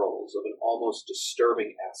blue-black whorls of an almost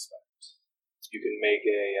disturbing aspect. You can make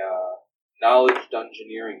a knowledge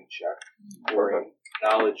dungeoneering check or a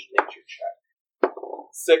knowledge nature check.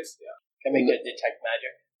 6. Can make it detect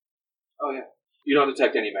magic. Oh yeah, you don't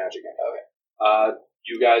detect any magic. Okay.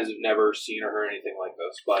 You guys have never seen or heard anything like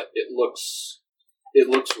this, but it looks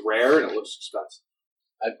rare and it looks expensive.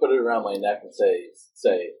 I put it around my neck and say,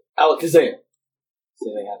 Alakazam. See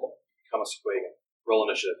anything happen? Become a Sahuagin. Roll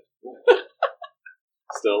initiative.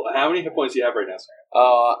 Still, how many hit points do you have right now, sir?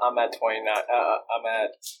 I'm at 29. I'm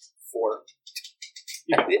at 4.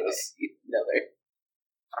 You got this.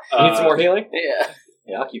 Another. You need some more healing? Yeah.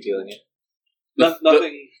 Yeah, I'll keep healing you.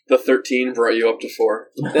 Nothing. The 13 brought you up to 4.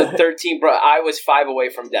 The 13, bro. I was 5 away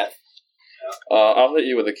from death. I'll hit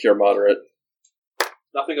you with a cure moderate.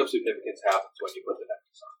 Nothing of significance happens when you put the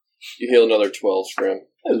necklace on. You heal another 12, Scram.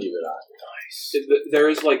 I leave it on. There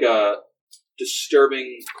is like a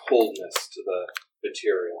disturbing coldness to the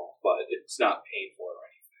material, but it's not painful or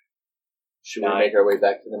anything. Should we make our way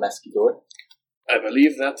back to the Mesquidor? I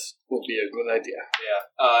believe that would be a good idea.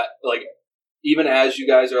 Yeah. Like, even as you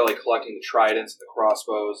guys are like collecting the tridents and the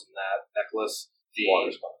crossbows and that necklace,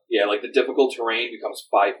 the difficult terrain becomes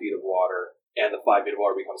 5 feet of water, and the 5 feet of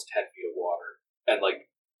water becomes 10 feet of water, and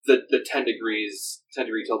like the 10 degree tilt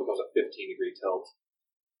becomes a 15-degree tilt.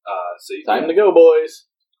 Time to go, boys.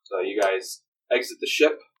 So you guys exit the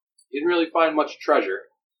ship. You didn't really find much treasure.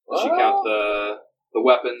 Unless you count the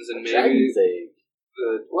weapons and maybe Dragon's egg.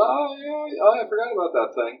 I forgot about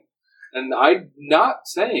that thing. And I'm not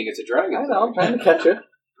saying it's a dragon. I know, I'm trying to catch it.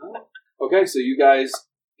 Okay, so you guys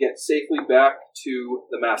get safely back to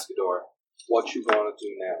the Mascador. What you want to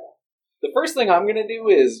do now? The first thing I'm going to do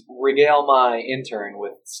is regale my intern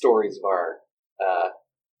with stories of our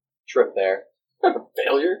trip there.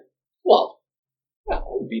 Failure? Well,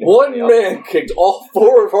 we beat One everybody up. man kicked all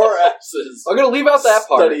 4 of our asses. I'm going to leave out that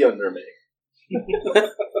part. Study under me.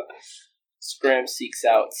 Scram seeks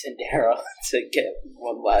out Sindera to get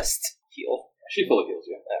one last heal. She fully heals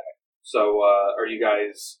you. So, are you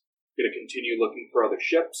guys going to continue looking for other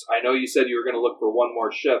ships? I know you said you were going to look for one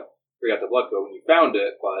more ship. Forgot the Bloodgo when you found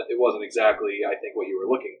it, but it wasn't exactly, I think, what you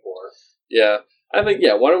were looking for. Yeah. I think,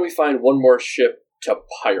 why don't we find one more ship to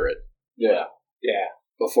pirate Yeah.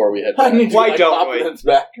 before we head I back? need Why my don't we? confidence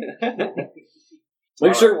back.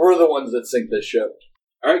 Make sure we're the ones that sink this ship.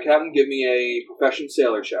 All right, Captain, give me a profession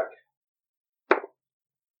sailor check.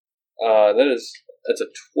 That's a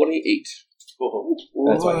 28.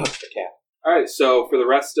 That's why I used the cap. All right, so for the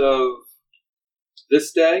rest of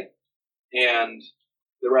this day and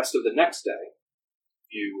the rest of the next day,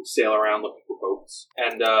 you sail around looking for boats.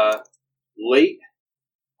 And late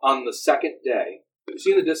on the second day, you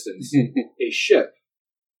see in the distance a ship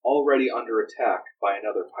already under attack by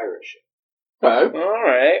another pirate ship. Okay. All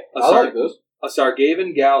right. A, I like this. a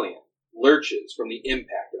Sargavan galleon lurches from the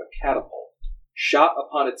impact of a catapult, shot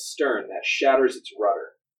upon its stern that shatters its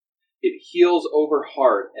rudder. It heels over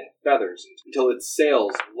hard and feathers until its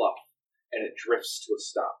sails luff and it drifts to a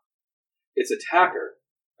stop. Its attacker,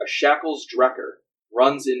 a Shackles Drekker,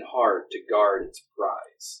 runs in hard to guard its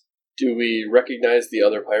prize. Do we recognize the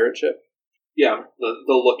other pirate ship? Yeah, the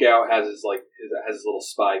lookout has his little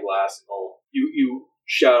spyglass, and you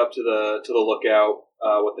shout up to the lookout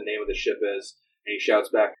what the name of the ship is, and he shouts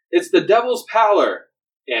back, "It's the Devil's Pallor!"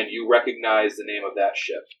 And you recognize the name of that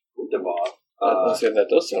ship, Devoth. That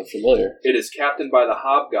does sound familiar. It is captained by the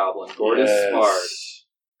Hobgoblin, Gordis Spard.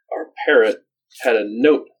 Our parrot had a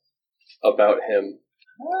note about him.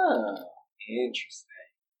 Ah. Interesting.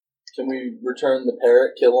 Can we return the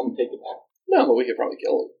parrot, kill him, and take it back? No, but we could probably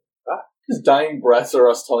kill him. His dying breaths are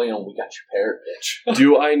us telling him, we got your parrot, bitch.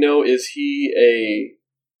 Do I know, is he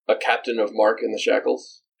a captain of Mark in the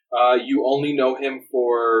Shackles? You only know him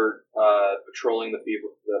for patrolling the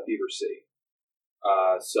Fever Sea.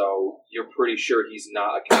 So you're pretty sure he's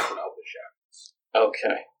not a captain of the Shackles.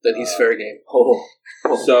 Okay, then he's fair game.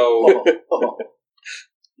 So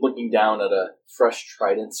looking down at a fresh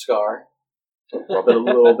trident scar, rub it a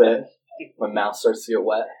little bit. My mouth starts to get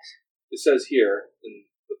wet. it says here in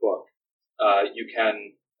the book, you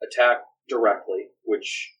can attack directly,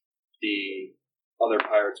 which the other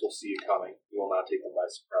pirates will see you coming. You will not take them by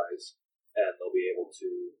surprise, and they'll be able to,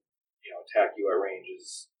 attack you at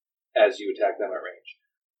ranges as you attack them at range.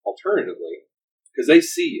 Alternatively, because they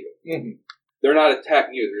see you, they're not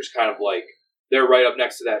attacking you. They're just kind of like they're right up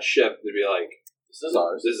next to that ship. They'd be like, "This is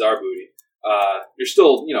ours. This is our booty." You're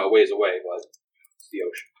still, a ways away, but it's the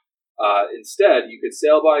ocean. Instead, you could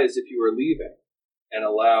sail by as if you were leaving, and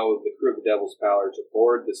allow the crew of the Devil's Pallor to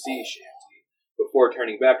board the sea shanty before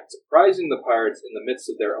turning back and surprising the pirates in the midst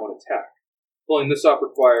of their own attack. Pulling this off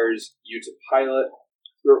requires the pilot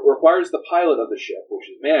of the ship, which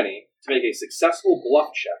is Manny, to make a successful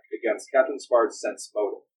bluff check against Captain Spard's sense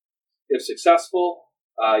motive. If successful,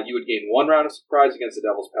 you would gain 1 round of surprise against the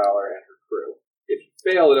Devil's Pallor and her crew. If you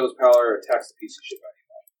fail, the Devil's Pallor attacks the PC ship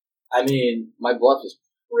anyway. I mean, my bluff is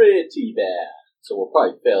pretty bad, so we'll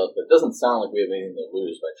probably fail it, but it doesn't sound like we have anything to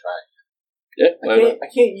lose by trying. Yeah, I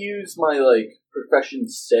can't use my, profession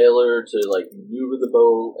sailor to, maneuver the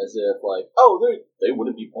boat as if, they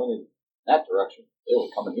wouldn't be pointed in that direction. They were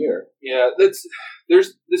coming here. Yeah, this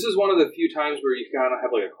is one of the few times where you kind of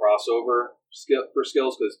have, a crossover for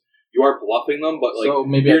skills, because you are bluffing them, but, so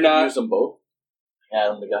maybe you're I can not... use them both?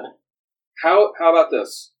 Add them together. How about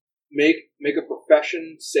this? Make a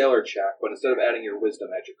profession sailor check, but instead of adding your wisdom,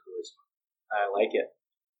 add your charisma. I like it.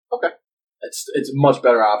 Okay. It's a much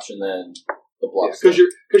better option than the bluff.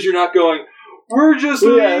 Because you're not going, we're just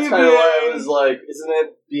leaving. Yeah, that's kind of why I was like, isn't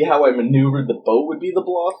it be how I maneuvered the boat would be the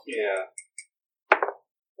bluff? Yeah.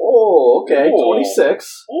 Oh, okay, Oh.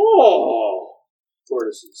 26. Oh!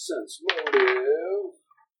 Tortoise's sense motive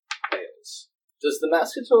fails. Does the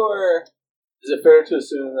Mascator... Is it fair to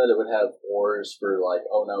assume that it would have oars for,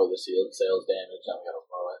 oh no, the sail's damaged, now we gotta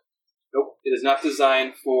throw it? Nope. It is not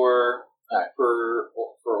designed for Alright. for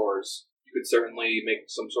oars. You could certainly make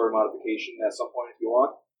some sort of modification at some point if you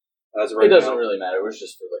want. As of right It doesn't now, really matter, it was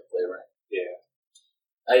just for, flavoring. Yeah.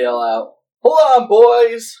 I yell out, "Hold on,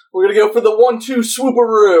 boys! We're gonna go for the 1-2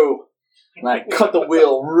 swooparoo!" And I cut the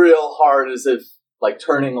wheel real hard as if,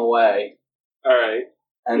 turning away. Alright.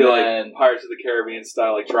 And You then... Pirates of the Caribbean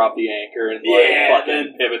style, drop the anchor and Yeah, fucking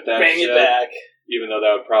then pivot that bang shit. it back. Even though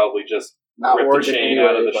that would probably just Not rip the working chain anyway,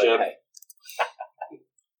 out of the but ship. hey.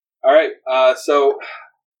 Alright, so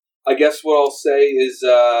I guess what I'll say is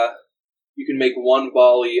you can make 1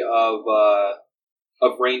 volley of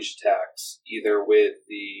ranged attacks, either with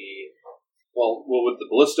with the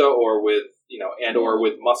ballista or with or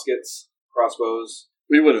with muskets, crossbows.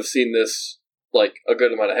 We would have seen this, a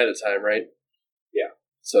good amount ahead of time, right? Yeah.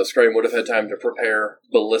 So Scram would have had time to prepare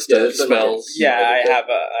ballista there's been, spells. Yeah, I have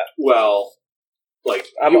a... Well, you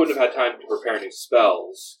wouldn't have had time to prepare new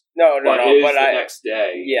spells. No, But it is but the next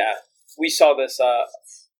day. Yeah, we saw this,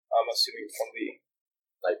 I'm assuming from the...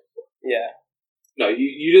 Yeah. No,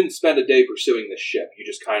 you didn't spend a day pursuing the ship. You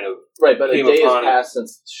just kind of... Right, but a came day has upon it. passed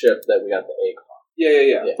since the ship that we got the egg from. Yeah.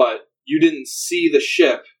 Yeah. But you didn't see the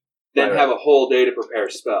ship, then Right. have a whole day to prepare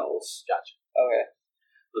spells. Gotcha. Okay.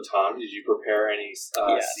 Tom, did you prepare any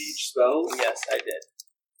Yes. siege spells? Yes, I did.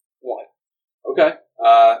 1.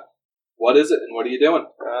 What is it, and what are you doing?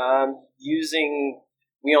 Using.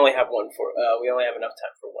 We only have one for. We only have enough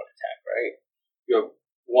time for one attack, right? You have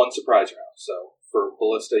one surprise round, so for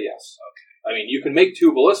ballista, yes. Okay. I mean, you can make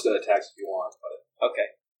 2 ballista attacks if you want, but Okay.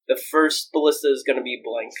 The first ballista is going to be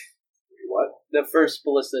blank. what? The first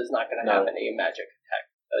ballista is not going to No. have any magic attack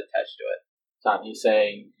attached to it. Tom, he's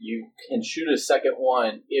saying you can shoot a second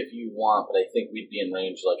one if you want, but I think we'd be in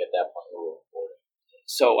range like at that point. We were recording.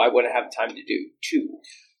 So I wouldn't have time to do two.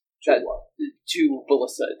 Two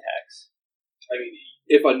ballista attacks. I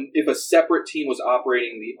mean, if a separate team was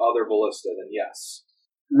operating the other ballista, then yes.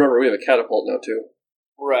 Remember, we have a catapult now, too.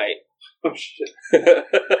 Right. Oh shit!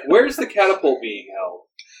 Where's the catapult being held?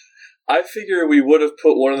 I figure we would have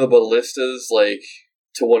put one of the ballistas, like,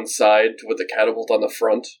 to one side with the catapult on the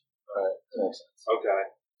front. Right, that makes sense. Okay,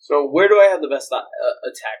 So where do I have the best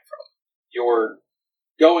attack from? you're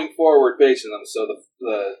going forward facing them, so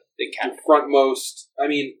the The frontmost. I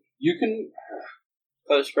mean, you can.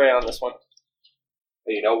 color spray on this one.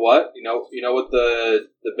 You know what? You know what the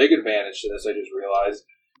big advantage to this? I just realized.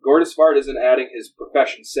 Gortys Vard isn't adding his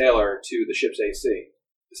profession sailor to the ship's AC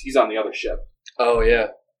because he's on the other ship. Oh, yeah.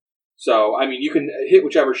 So, I mean, you can hit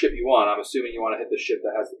whichever ship you want. I'm assuming you want to hit the ship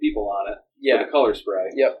that has the people on it Yeah. with a color spray.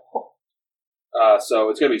 Yep. So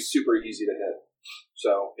it's going to be super easy to hit.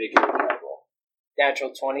 So make it a attack roll.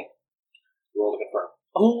 Natural 20. Roll to confirm.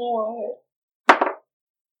 Oh.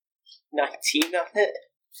 19 on it.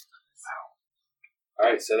 All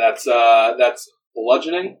right, so that's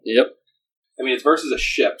bludgeoning. Yep. I mean, it's versus a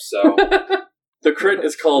ship, so The crit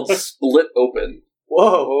is called Split Open. Whoa!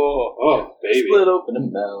 oh baby, Split open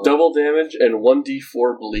and mouth. Double damage and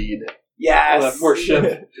 1d4 bleed. Yes! Oh, that poor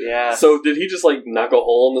ship. Yeah. So did he just, like, knock a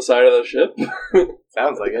hole in the side of the ship?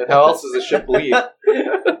 Sounds like it. How else does a ship bleed?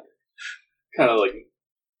 kind of like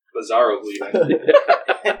Bizarro bleeding.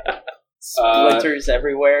 Splinters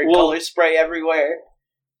everywhere. well- Color spray everywhere.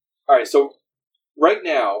 All right, so right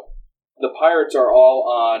now the pirates are all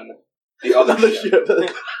on the other Another ship.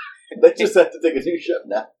 ship. They just have to take a new ship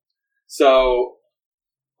now. So,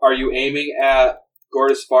 are you aiming at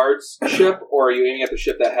Gortys Vard's ship, or are you aiming at the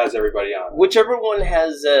ship that has everybody on? Whichever one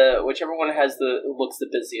has the looks the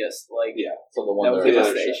busiest. Like Yeah. So the that one was that the just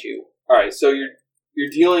other the ship. issue. All right, so you're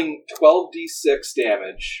dealing 12d6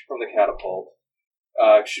 damage from the catapult.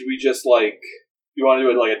 Should we just you want to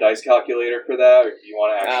do it like a dice calculator for that, or do you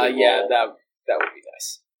want to actually? Yeah, roll? that would be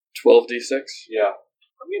nice. 12d6? Yeah.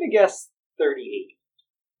 I'm going to guess 38.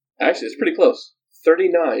 Actually, it's pretty close.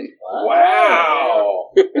 39.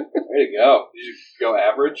 Wow. Way to go. Did you go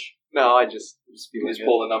average? No, I just You just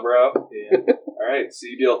pull the number out. Yeah. All right, so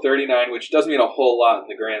you deal 39, which doesn't mean a whole lot in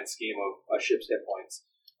the grand scheme of a ship's hit points.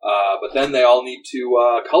 But then they all need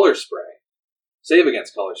to color spray. Save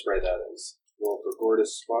against color spray, that is. Roll for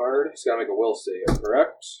Gortys Vard. He's got to make a will save,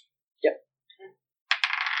 correct? Yep.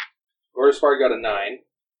 Gortys Vard got a 9.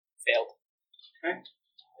 Failed.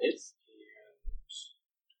 It's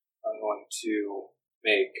I'm going to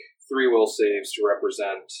make 3 will saves to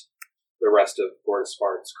represent the rest of Gortys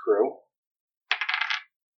Vard's crew.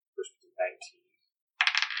 First one's a 19.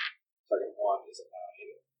 Second one is a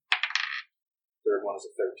 9. Third one is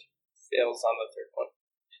a 13. Fails on the third one.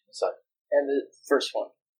 sorry. And the first one.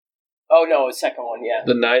 Oh no, the second one. Yeah.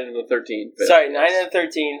 The 9 and the 13. fail. Sorry, 9 and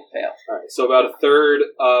 13 fail. Alright, so about a third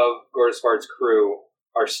of Gortys Vard's crew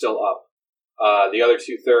are still up. The other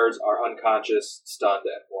 2/3 are unconscious, stunned,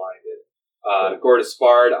 and blinded. Gortys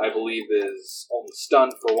Vard, I believe, is only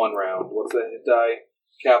stunned for 1 round. What's the hit die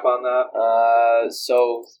cap on that?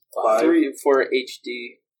 So 5? 3 for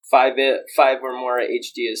HD. 5 or more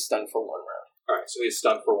HD is stunned for 1 round. Alright, so he's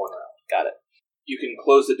stunned for 1 round. Got it. You can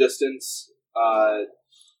close the distance.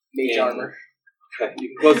 Mage in- armor. Okay, you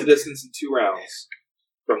can close the distance in 2 rounds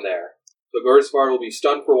from there. So Gortys Vard will be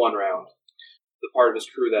stunned for 1 round. The part of his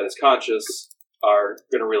crew that is conscious are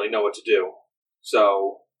going to really know what to do.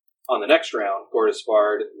 So, on the next round, Gortys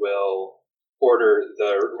Vard will order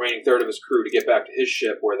the remaining third of his crew to get back to his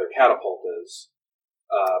ship where their catapult is.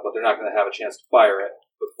 But they're not going to have a chance to fire it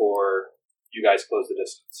before you guys close the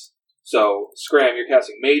distance. So, Scram, you're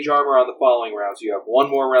casting Mage Armor on the following round, so you have 1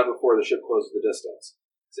 more round before the ship closes the distance.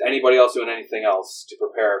 Is anybody else doing anything else to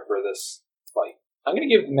prepare for this fight? I'm going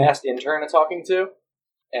to give the masked intern a talking to,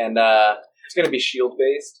 and it's going to be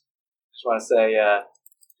shield-based. Just want to say,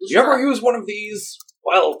 did you ever use one of these?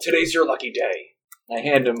 Well, today's your lucky day. I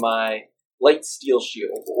hand him my light steel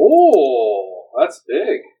shield. Oh, that's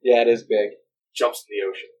big. Yeah, it is big. Jumps in the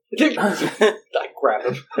ocean. I grab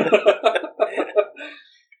him.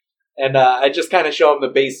 And I just kind of show him the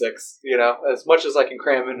basics, as much as I can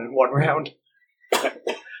cram in 1 round.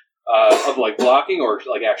 Of like blocking or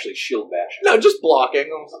like actually shield bashing? No, just blocking.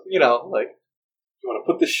 You know, like You want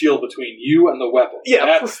to put the shield between you and the weapon. Yeah.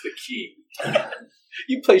 That's the key.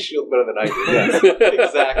 you play shield better than I do. Yes,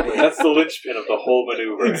 exactly. That's the linchpin of the whole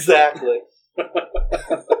maneuver. Exactly.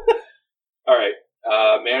 All right,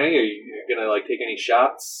 Manny, are you gonna like take any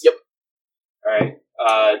shots? Yep. All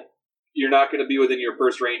right. You're not gonna be within your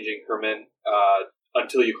first range increment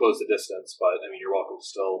until you close the distance, but I mean, you're welcome to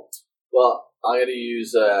still. Well, I'm gonna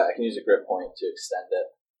use. I can use a grip point to extend it.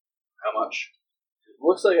 How much? It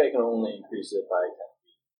looks like I can only increase it by 10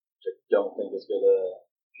 feet, which I don't think is gonna.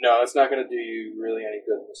 No, that's not gonna do you really any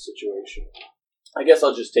good in this situation. I guess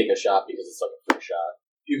I'll just take a shot because it's like a free shot.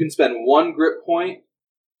 You can spend 1 grip point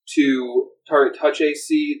to target touch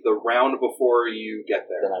AC the round before you get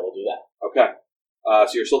there. Then I will do that. Okay.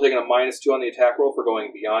 So you're still taking a -2 on the attack roll for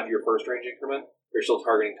going beyond your first range increment. You're still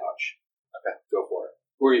targeting touch. Okay. Go for it.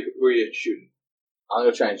 Who are you shooting? I'm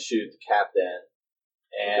gonna try and shoot the captain.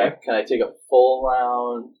 And Can I take a full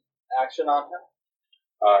round action on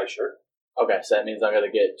him? Sure. Okay, so that means I'm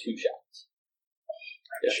gonna get 2 shots.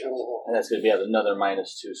 Yeah. And that's gonna be at another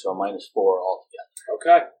 -2, so a -4 altogether.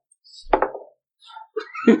 Okay.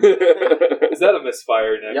 Is that a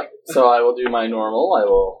misfire, Nick? Yep. So I will do my normal. I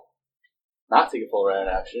will not take a full round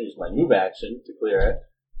action. Use my move action to clear it.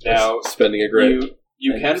 Now, Spending a grid.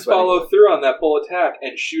 you And can sweating. follow through on that full attack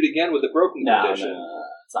and shoot again with the broken No, condition.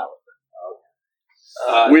 it's not worth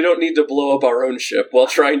We don't need to blow up our own ship while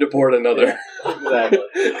trying to board another. it. Exactly.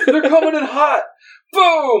 They're coming in hot!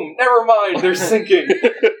 Boom! Never mind, they're sinking.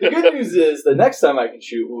 The good news is the next time I can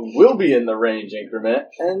shoot, we will be in the range increment,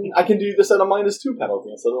 and I can do this at a -2 penalty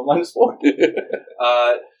instead of a -4.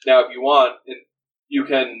 Now, if you want, you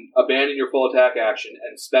can abandon your full attack action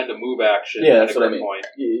and spend a move action Yeah, at that's a what I grip mean. point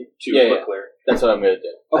Yeah, to yeah, quick yeah. clear. That's what I'm going to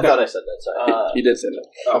do. Okay. I thought I said that, sorry. He did say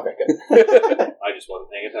that. Okay, good. I just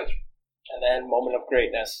wasn't paying attention. And then moment of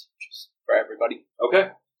greatness, just for everybody.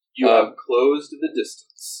 Okay. You have closed the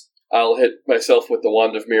distance. I'll hit myself with the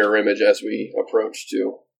Wand of Mirror Image as we approach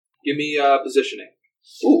too. Give me positioning.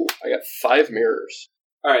 Ooh, I got 5 mirrors.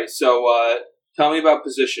 All right, so tell me about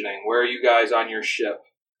positioning. Where are you guys on your ship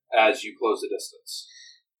as you close the distance?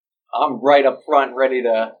 I'm right up front, ready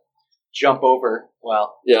to jump over.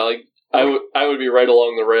 Well, Yeah, like I would be right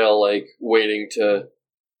along the rail, like waiting to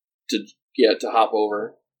hop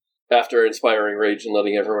over after inspiring rage and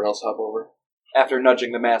letting everyone else hop over. after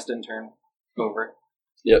nudging the mast intern over.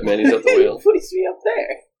 Yep, Manny's at the wheel. Place me up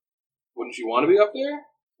there. Wouldn't you want to be up there?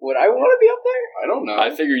 Would I want to be up there? I don't know. I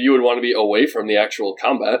figure you would want to be away from the actual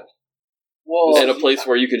combat Well, and a place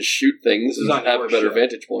where you can shoot things This is and on have your a better ship.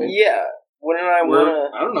 vantage point. yeah. Wouldn't I want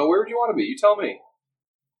I don't know. Where would you want to be? You tell me.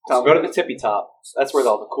 Tom, go to the tippy top. That's where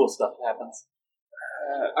all the cool stuff happens.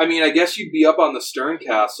 I mean, I guess you'd be up on the stern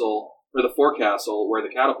castle or the forecastle where the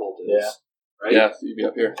catapult is. Yeah. Right. Yeah, you'd be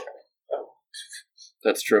up here.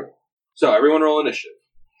 That's true. So everyone roll initiative.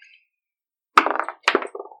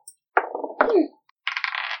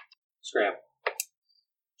 Scram.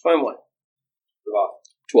 21. Revolve.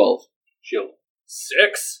 12. Shield.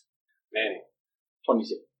 6. Manny.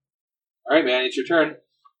 22. All right, Manny, it's your turn.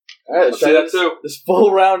 All right, Let's do that too. this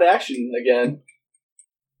full round action again.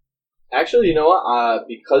 Actually, you know what?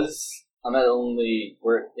 Because I'm at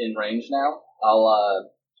we're in range now.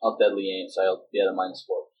 I'll deadly aim, so I'll be at a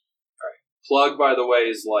 -4. Plug, by the way,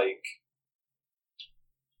 is like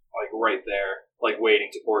right there, like waiting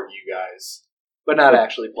to board you guys. But not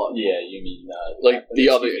actually plugged. Yeah, you mean Like the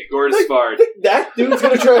other. Excuse me, Gordon Spard. that dude's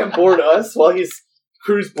gonna try and board us while he's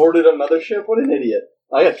cruise boarded another ship. What an idiot!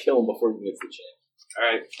 I gotta kill him before he gets the chance. All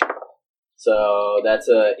right, So that's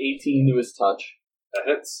a 18 to his touch. that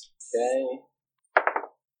hits. Okay.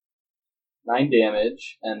 9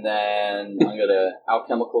 damage, and then I'm gonna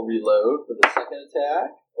alchemical reload for the second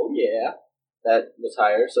attack. Oh yeah, that was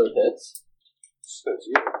higher, so it hits. So it's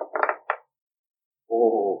you.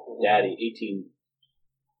 Oh, daddy, 18,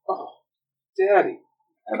 Oh, Daddy.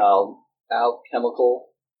 and I'll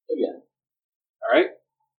alchemical again. All right,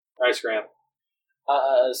 Scram.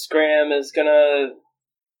 Scram is gonna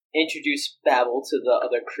introduce Babel to the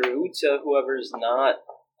other crew, to whoever's not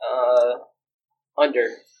under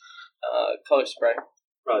color spray.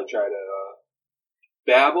 Probably try to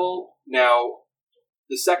babble. Now,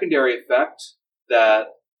 the secondary effect that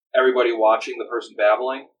everybody watching the person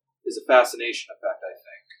babbling is a fascination effect, I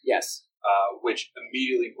think, Yes. which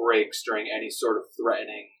immediately breaks during any sort of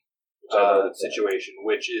threatening situation,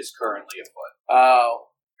 which is currently afoot. Oh,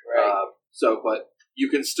 right. But you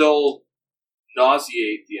can still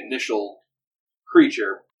nauseate the initial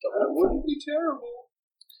creature. That wouldn't be terrible.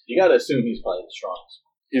 You gotta assume he's probably the strongest.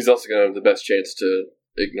 He's also going to have the best chance to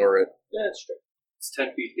ignore it. That's true. It's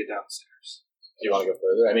 10 feet to get down the stairs. Do you want to go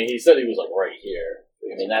further? I mean, he said he was like right here.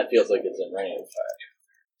 I mean, that feels like it's in range.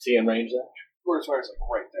 Is he in range then? Gordon Spart's like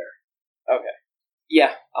right there.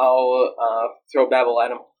 Yeah, I'll throw Babble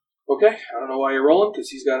at him. Okay, I don't know why you're rolling, because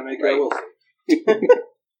he's got to make a will save. It's a 19.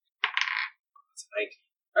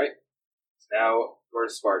 Right? It's now Gordon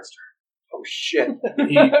Spart's turn. Oh shit! And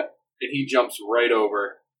he jumps right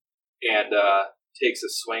over and takes a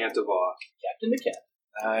swing at Devoth Captain the Cat.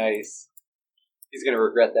 Nice. He's gonna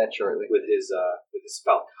regret that shortly. with his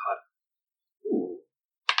falcata. Ooh.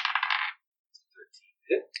 13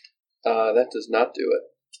 hit. That does not do it.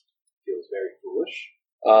 Feels very foolish.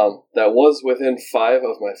 That was within 5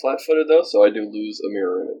 of my flat-footed, though, so I do lose a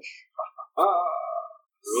mirror image.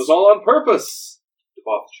 It was all on purpose.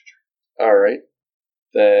 Devoth, it's your turn. Alright.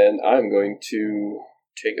 Then I'm going to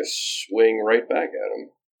take a swing right back at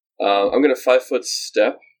him. I'm going to 5-foot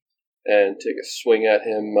step and take a swing at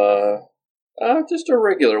him. Just a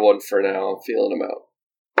regular one for now. I'm feeling him out.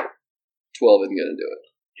 12 isn't going to do it.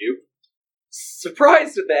 You?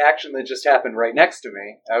 Surprised at the action that just happened right next to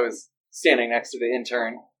me. I was standing next to the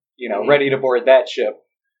intern, ready to board that ship.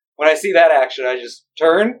 When I see that action, I just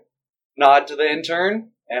turn, nod to the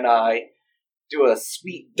intern, and I do a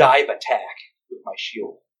sweet dive attack with my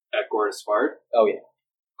shield. At Gordon Spart? Oh yeah.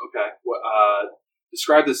 Okay.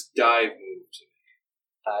 Describe this dive move to me.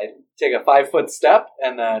 I take a 5-foot step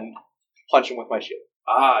and then punch him with my shield.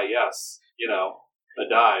 Ah, yes. A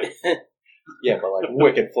dive. Yeah, but like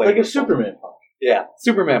wicked flavor. Like a Superman punch. Yeah,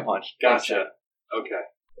 Superman punch. Gotcha. Okay.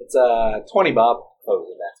 It's 20 bob. Oh, it was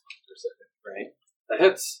a max for a second. Right? That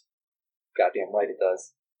hits. Goddamn right it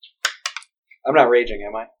does. I'm not raging,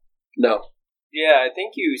 am I? No. Yeah, I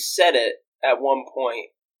think you said it at one point.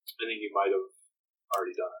 I think you might have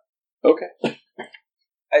already done it. Okay.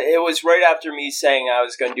 It was right after me saying I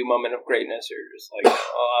was going to do Moment of Greatness, or just like,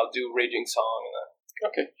 I'll do Raging Song.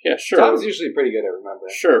 Okay. Yeah, sure. Tom's usually pretty good at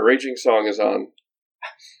remembering. Sure, Raging Song is on.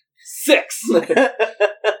 6!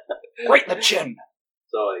 Right in the chin.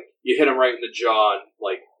 So, you hit him right in the jaw, and,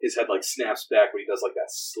 his head, snaps back when he does, that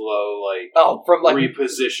slow, Oh, from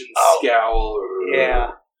repositioned scowl.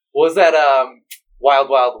 Yeah. What was that, Wild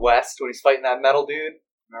Wild West when he's fighting that metal dude?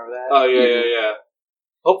 Remember that? Oh, yeah.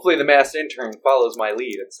 Hopefully the masked intern follows my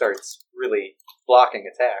lead and starts really blocking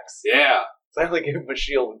attacks. Yeah. So I only gave him a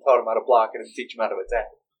shield and taught him how to block it and teach him how to attack.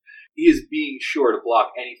 He is being sure to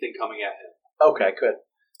block anything coming at him. Okay, good.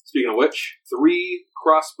 Speaking of which, 3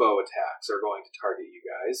 crossbow attacks are going to target you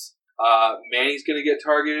guys. Manny's going to get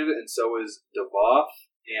targeted, and so is Devoth,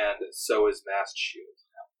 and so is Masked Shield.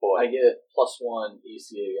 I get +1 EC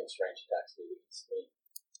against range attacks against me,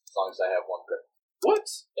 as long as I have 1 grip. What?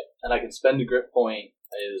 Yep. And I can spend a grip point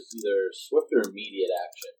as either swift or immediate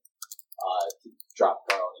action to drop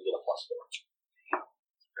prone and get a +4.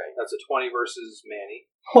 Right. That's a 20 versus Manny.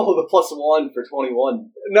 Oh, the +1 for 21.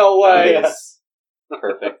 No way! Yes.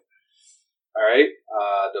 Perfect. All right,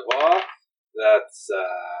 Devoth, that's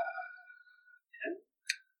 10.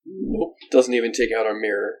 Nope. Doesn't even take out our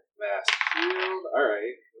mirror. Masked Shield, all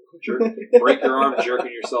right. Break your arm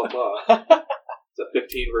jerking yourself off. It's a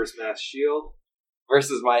 15 versus Masked Shield.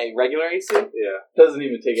 Versus my regular AC? Yeah. Doesn't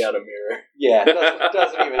even take out a mirror. Yeah, it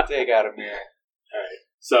doesn't even take out a mirror. All right.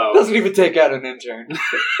 So Doesn't even take out an intern.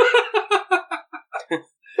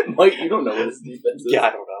 Mike, you don't know what his defense is. Yeah, I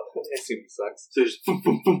don't know. I assume he sucks. So you just,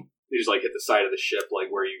 you just hit the side of the ship,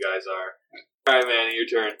 where you guys are. All right, Manny, your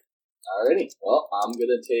turn. Alrighty. Well, I'm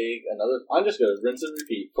gonna take another. I'm just gonna rinse and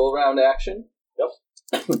repeat. Full round action. Yep.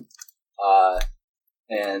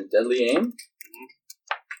 And deadly aim.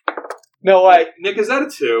 No way. Nick, is that a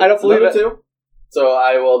 2? I don't believe Another it. 2. So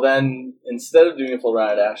I will then, instead of doing a full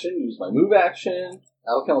round action, use my move action.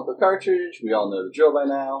 Alchemical cartridge. We all know the drill by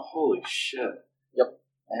now. Holy shit.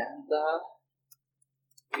 And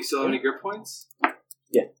You still have any grip points?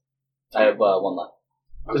 I have 1 left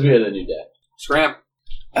because we had a new day. Scram.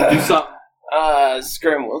 Do something.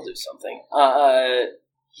 Skirm will do something.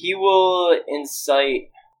 He will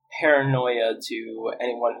incite paranoia to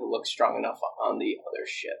anyone who looks strong enough on the other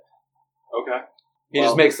ship. Okay. He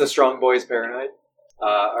just makes the strong boys paranoid.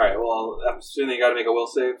 All right. Well, I'm assuming you got to make a will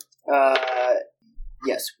save.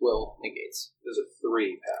 Yes, will negates. There's a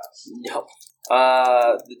 3 pass. No.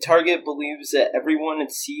 The target believes that everyone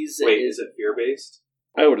it sees Wait, is it fear based?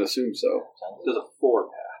 I would assume so. There's a 4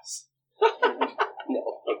 pass.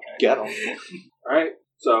 No. Okay. Get him. All right.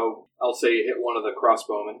 So I'll say you hit one of the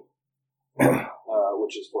crossbowmen,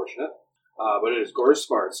 which is fortunate. But it is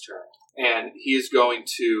Gorspart's turn, and he is going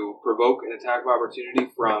to provoke an attack of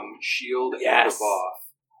opportunity from Shield and Devoth.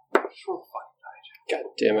 God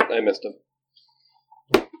damn it, I missed him.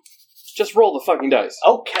 Just roll the fucking dice.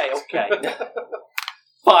 Okay.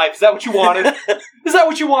 5. Is that what you wanted? Is that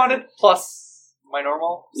what you wanted? Plus my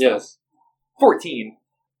normal? Yes. 14.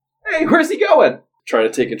 Hey, where's he going? Trying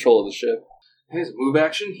to take control of the ship. His move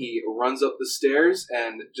action, he runs up the stairs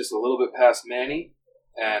and just a little bit past Manny.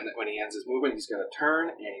 And when he ends his movement, he's going to turn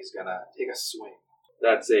and he's going to take a swing.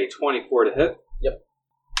 That's a 24 to hit. Yep.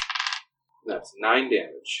 That's 9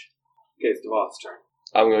 damage. Okay, it's Devoth's turn.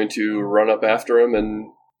 I'm going to run up after him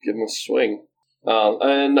and give him a swing.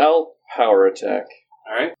 And I'll power attack.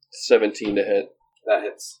 Alright, 17 to hit. that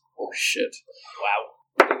hits. Oh, shit.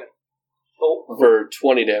 Wow. For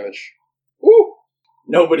 20 damage. Woo!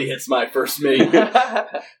 Nobody hits my first mate.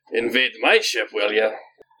 Invade my ship, will ya?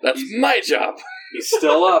 That's my job. He's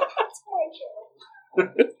still up.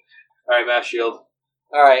 Alright, Mass Shield.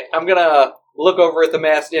 Alright, I'm gonna look over at the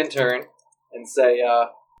masked intern and say,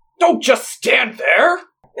 don't just stand there!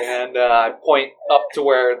 And I point up to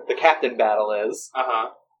where the captain battle is. Uh-huh.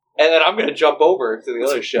 And then I'm gonna jump over to the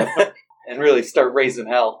other ship and really start raising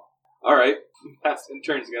hell. Alright. Mass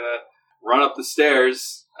Intern's gonna run up the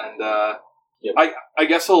stairs and, Yep. I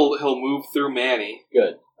guess he'll move through Manny.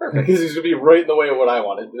 Good. Perfect. Because he's going to be right in the way of what I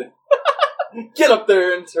wanted. Get up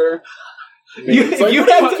there, intern. You It's like,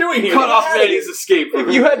 had what are to you doing here? Cut off Manny's escape route.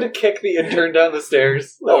 If you had to kick the intern down the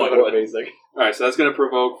stairs, that Oh, would I have would. been amazing. Alright, so that's gonna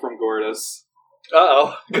provoke from Gortys.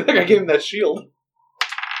 Uh-oh. Good thing I gave him that shield.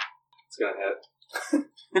 It's gonna hit.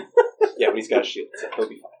 Yeah, but he's got a shield, so he'll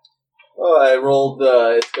be fine. Oh, I rolled,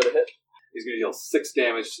 it's going to hit. He's gonna deal 6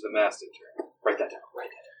 damage to the masked intern. Write that down.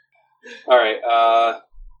 Alright,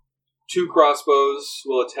 2 crossbows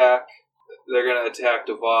will attack. They're gonna attack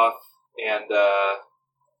Devoth and,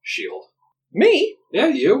 Shield. Me? Yeah,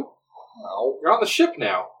 you. No. You're on the ship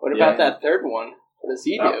now. What Yeah. about that third one? What does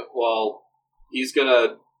he do? Well, he's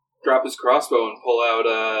gonna drop his crossbow and pull out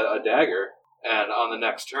a dagger. And on the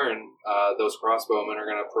next turn, those crossbowmen are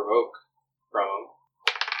gonna provoke from him.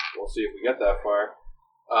 We'll see if we get that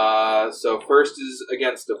far. So first is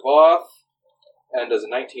against Devoth, and does a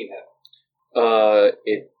 19 hit.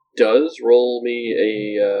 It does. Roll me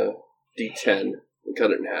a d10 and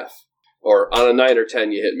cut it in half. Or on a 9 or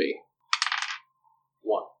 10, you hit me.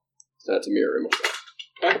 1. So that's a mirror image.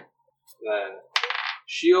 Okay. Then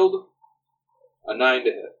shield, a 9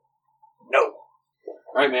 to hit. No.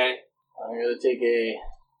 Alright, Manny. I'm going to take a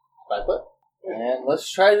 5 foot. And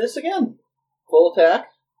let's try this again. Full attack.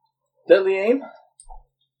 Deadly aim.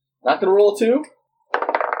 Not going to roll a 2.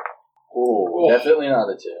 Oh. Definitely not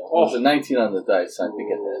a 2. Oh. It's a 19 on the dice. I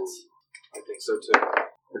think it hits. I think so too.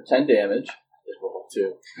 For 10 damage, it rolled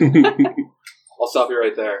 2. I'll stop you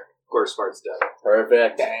right there. Of course, Fart's dead.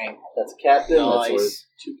 Perfect. Dang. That's a captain. That's Nice. worth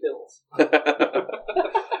 2 kills.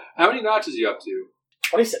 How many notches are you up to?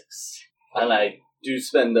 26. And I do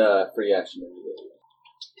spend a free action immediately.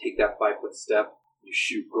 Take that 5-foot step. You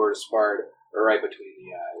shoot Gortys Fart right between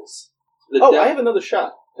the eyes. Oh, I have another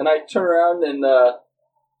shot. Can I turn around and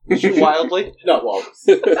Shoot wildly? no, well,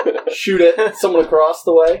 shoot at someone across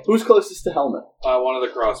the way? Who's closest to helmet? one of the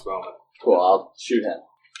crossbowmen. Cool, I'll shoot him.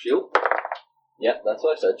 Shield. Yep, that's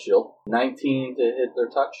what I said, shield. 19 to hit their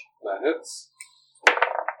touch, That hits.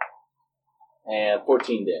 and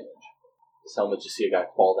 14 damage. This helmet, you see a guy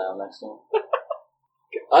fall down next to him.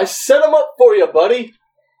 I set him up for you, buddy!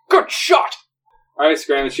 Good shot! Alright,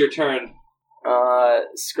 Scram, it's your turn.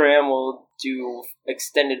 Scram will do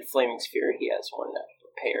extended flaming sphere. He has one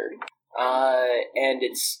prepared, and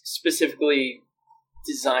it's specifically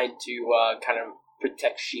designed to kind of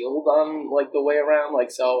protect shield on like the way around.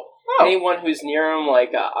 Like so, anyone who's near him,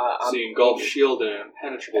 like So you engulf shield in an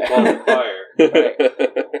impenetrable ball of fire.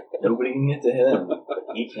 Nobody can get to him, but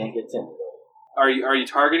he can't get to anybody. Are you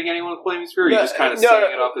targeting anyone with flaming sphere? Or are you No, just kind of no, setting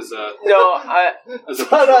no. it up as a No, as a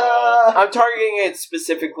patrol? I'm targeting it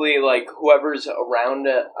specifically like whoever's around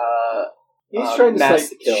it. He's trying to mass sight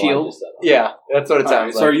the kill. shield. I just said that. Yeah, that's what it Alright,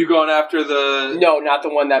 sounds so are like. you going after the? No, not the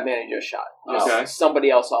one that Manny just shot. Just Okay. somebody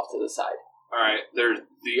else off to the side. All right, there's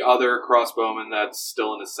the other crossbowman that's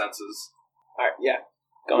still in his senses. All right, yeah,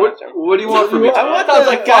 going What, after him. what do you want from me? I want Sounds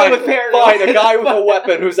the like guy fine, with paranoia. fine, a guy with a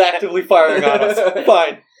weapon who's actively firing on us.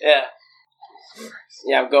 Fine. Yeah.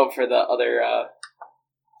 Yeah, I'm going for the other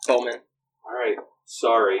bowman. All right,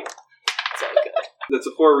 sorry. It's all good. That's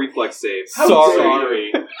a 4 reflex save. How dare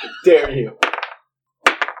Sorry. Dare you.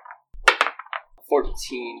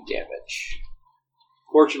 14 damage.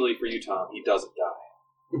 Fortunately for you, Tom, he doesn't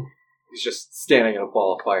die. He's just standing in a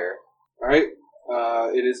ball of fire. All right,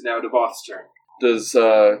 it is now Devoth's turn. Does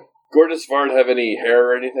Gortys Vard have any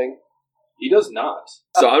hair or anything? He does not.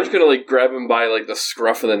 So I'm just gonna like grab him by like the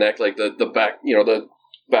scruff of the neck, like the back, the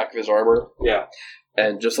back of his armor, Yeah.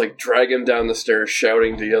 and just like drag him down the stairs,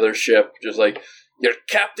 shouting to the other ship, just like, "Your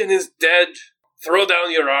captain is dead. Throw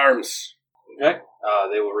down your arms. Okay.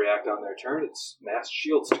 They will react on their turn. It's Masked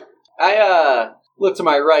Shield's turn. I look to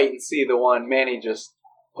my right and see the one Manny just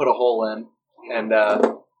put a hole in, and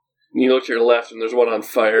You look to your left, and there's one on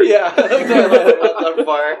fire. yeah, it's on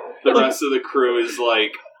fire. The rest of the crew is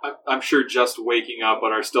like, I'm sure, just waking up,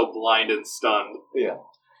 but are still blind and stunned. Yeah.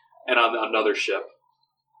 And on another ship.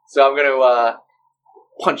 So I'm gonna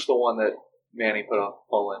punch the one that Manny put a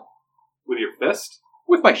hole in With your fist?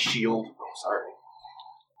 with my shield. Oh, sorry.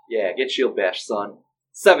 Yeah, get shield bash, son.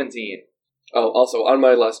 17. Oh, also, on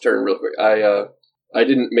my last turn, real quick, I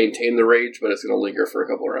didn't maintain the rage, but it's going to linger for a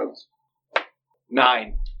couple of rounds.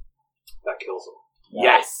 9. That kills him.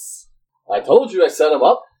 Yes. I told you I set him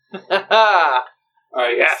up.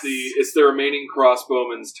 Alright, Yes. it's the remaining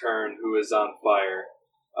crossbowman's turn who is on fire.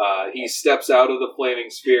 He steps out of the flaming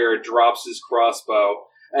sphere, drops his crossbow,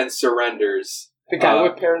 and surrenders. The guy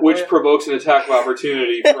with paranoia. Which provokes an attack of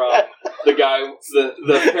opportunity from the guy,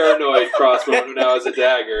 the paranoid crossbowman who now has a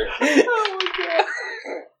dagger. Oh my god.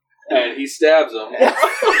 And he stabs him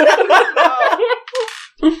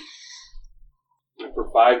for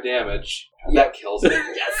 5 damage. That kills him.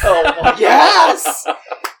 Yes!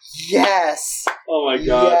 Yes! Oh my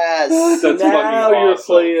god. Yes! That's now fucking you're awesome.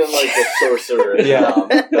 playing like a sorcerer. Yeah,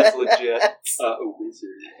 that's legit.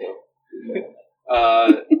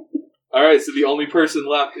 Alright, so the only person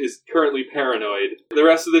left is currently paranoid. The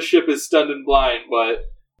rest of the ship is stunned and blind, but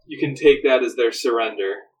you can take that as their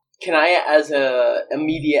surrender. Can I, as a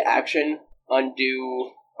immediate action,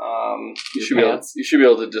 undo You should be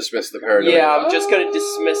able to dismiss the paranoia. Yeah, I'm just gonna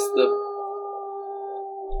dismiss the...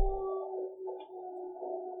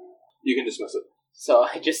 You can dismiss it. So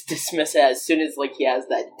I just dismiss it as soon as, like, he has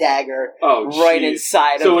that dagger Oh, right jeez.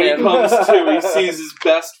 inside So of when him. he comes to, he sees his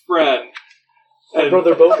best friend. My And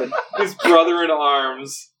brother Bowman. his brother in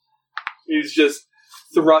arms. He's just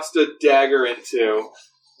thrust a dagger into.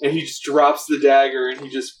 And he just drops the dagger and he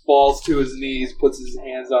just falls to his knees, puts his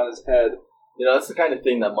hands on his head. You know, that's the kind of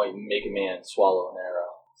thing that might make a man swallow an arrow.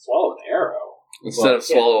 Swallow an arrow. Instead of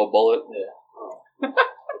swallow a bullet.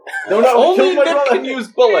 No, no, Only killed my men brother. can use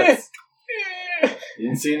bullets. You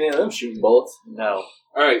didn't see any of them shooting bullets? No.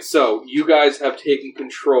 Alright, so you guys have taken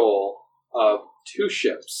control of 2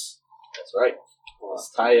 ships. That's right.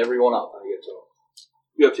 Let's tie everyone up.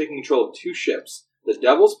 You have taken control of 2 ships. The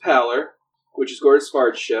Devil's Pallor, which is Gordon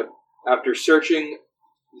Svard's ship. After searching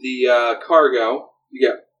the cargo, you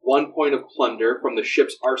get 1 point of plunder from the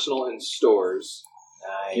ship's arsenal and stores.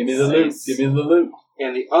 Nice. Give me the loot. Give me the loot.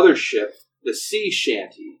 And the other ship, the Sea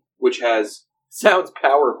Shanty, which has... Sounds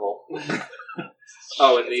powerful.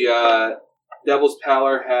 Oh, and the Devil's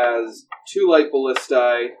Pallor has 2 light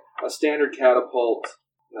ballistae, a standard catapult,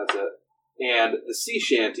 that's it. And the Sea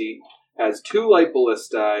Shanty has 2 light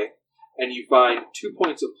ballistae, and you find 2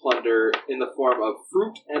 points of plunder in the form of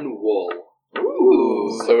fruit and wool.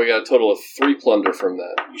 Ooh. So we got a total of 3 plunder from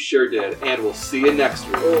that. You sure did, and we'll see you next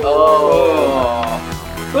week. Oh.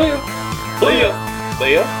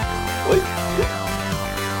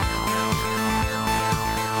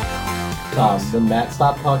 When Matt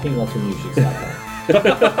stopped talking, that's when you should stop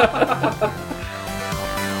talking.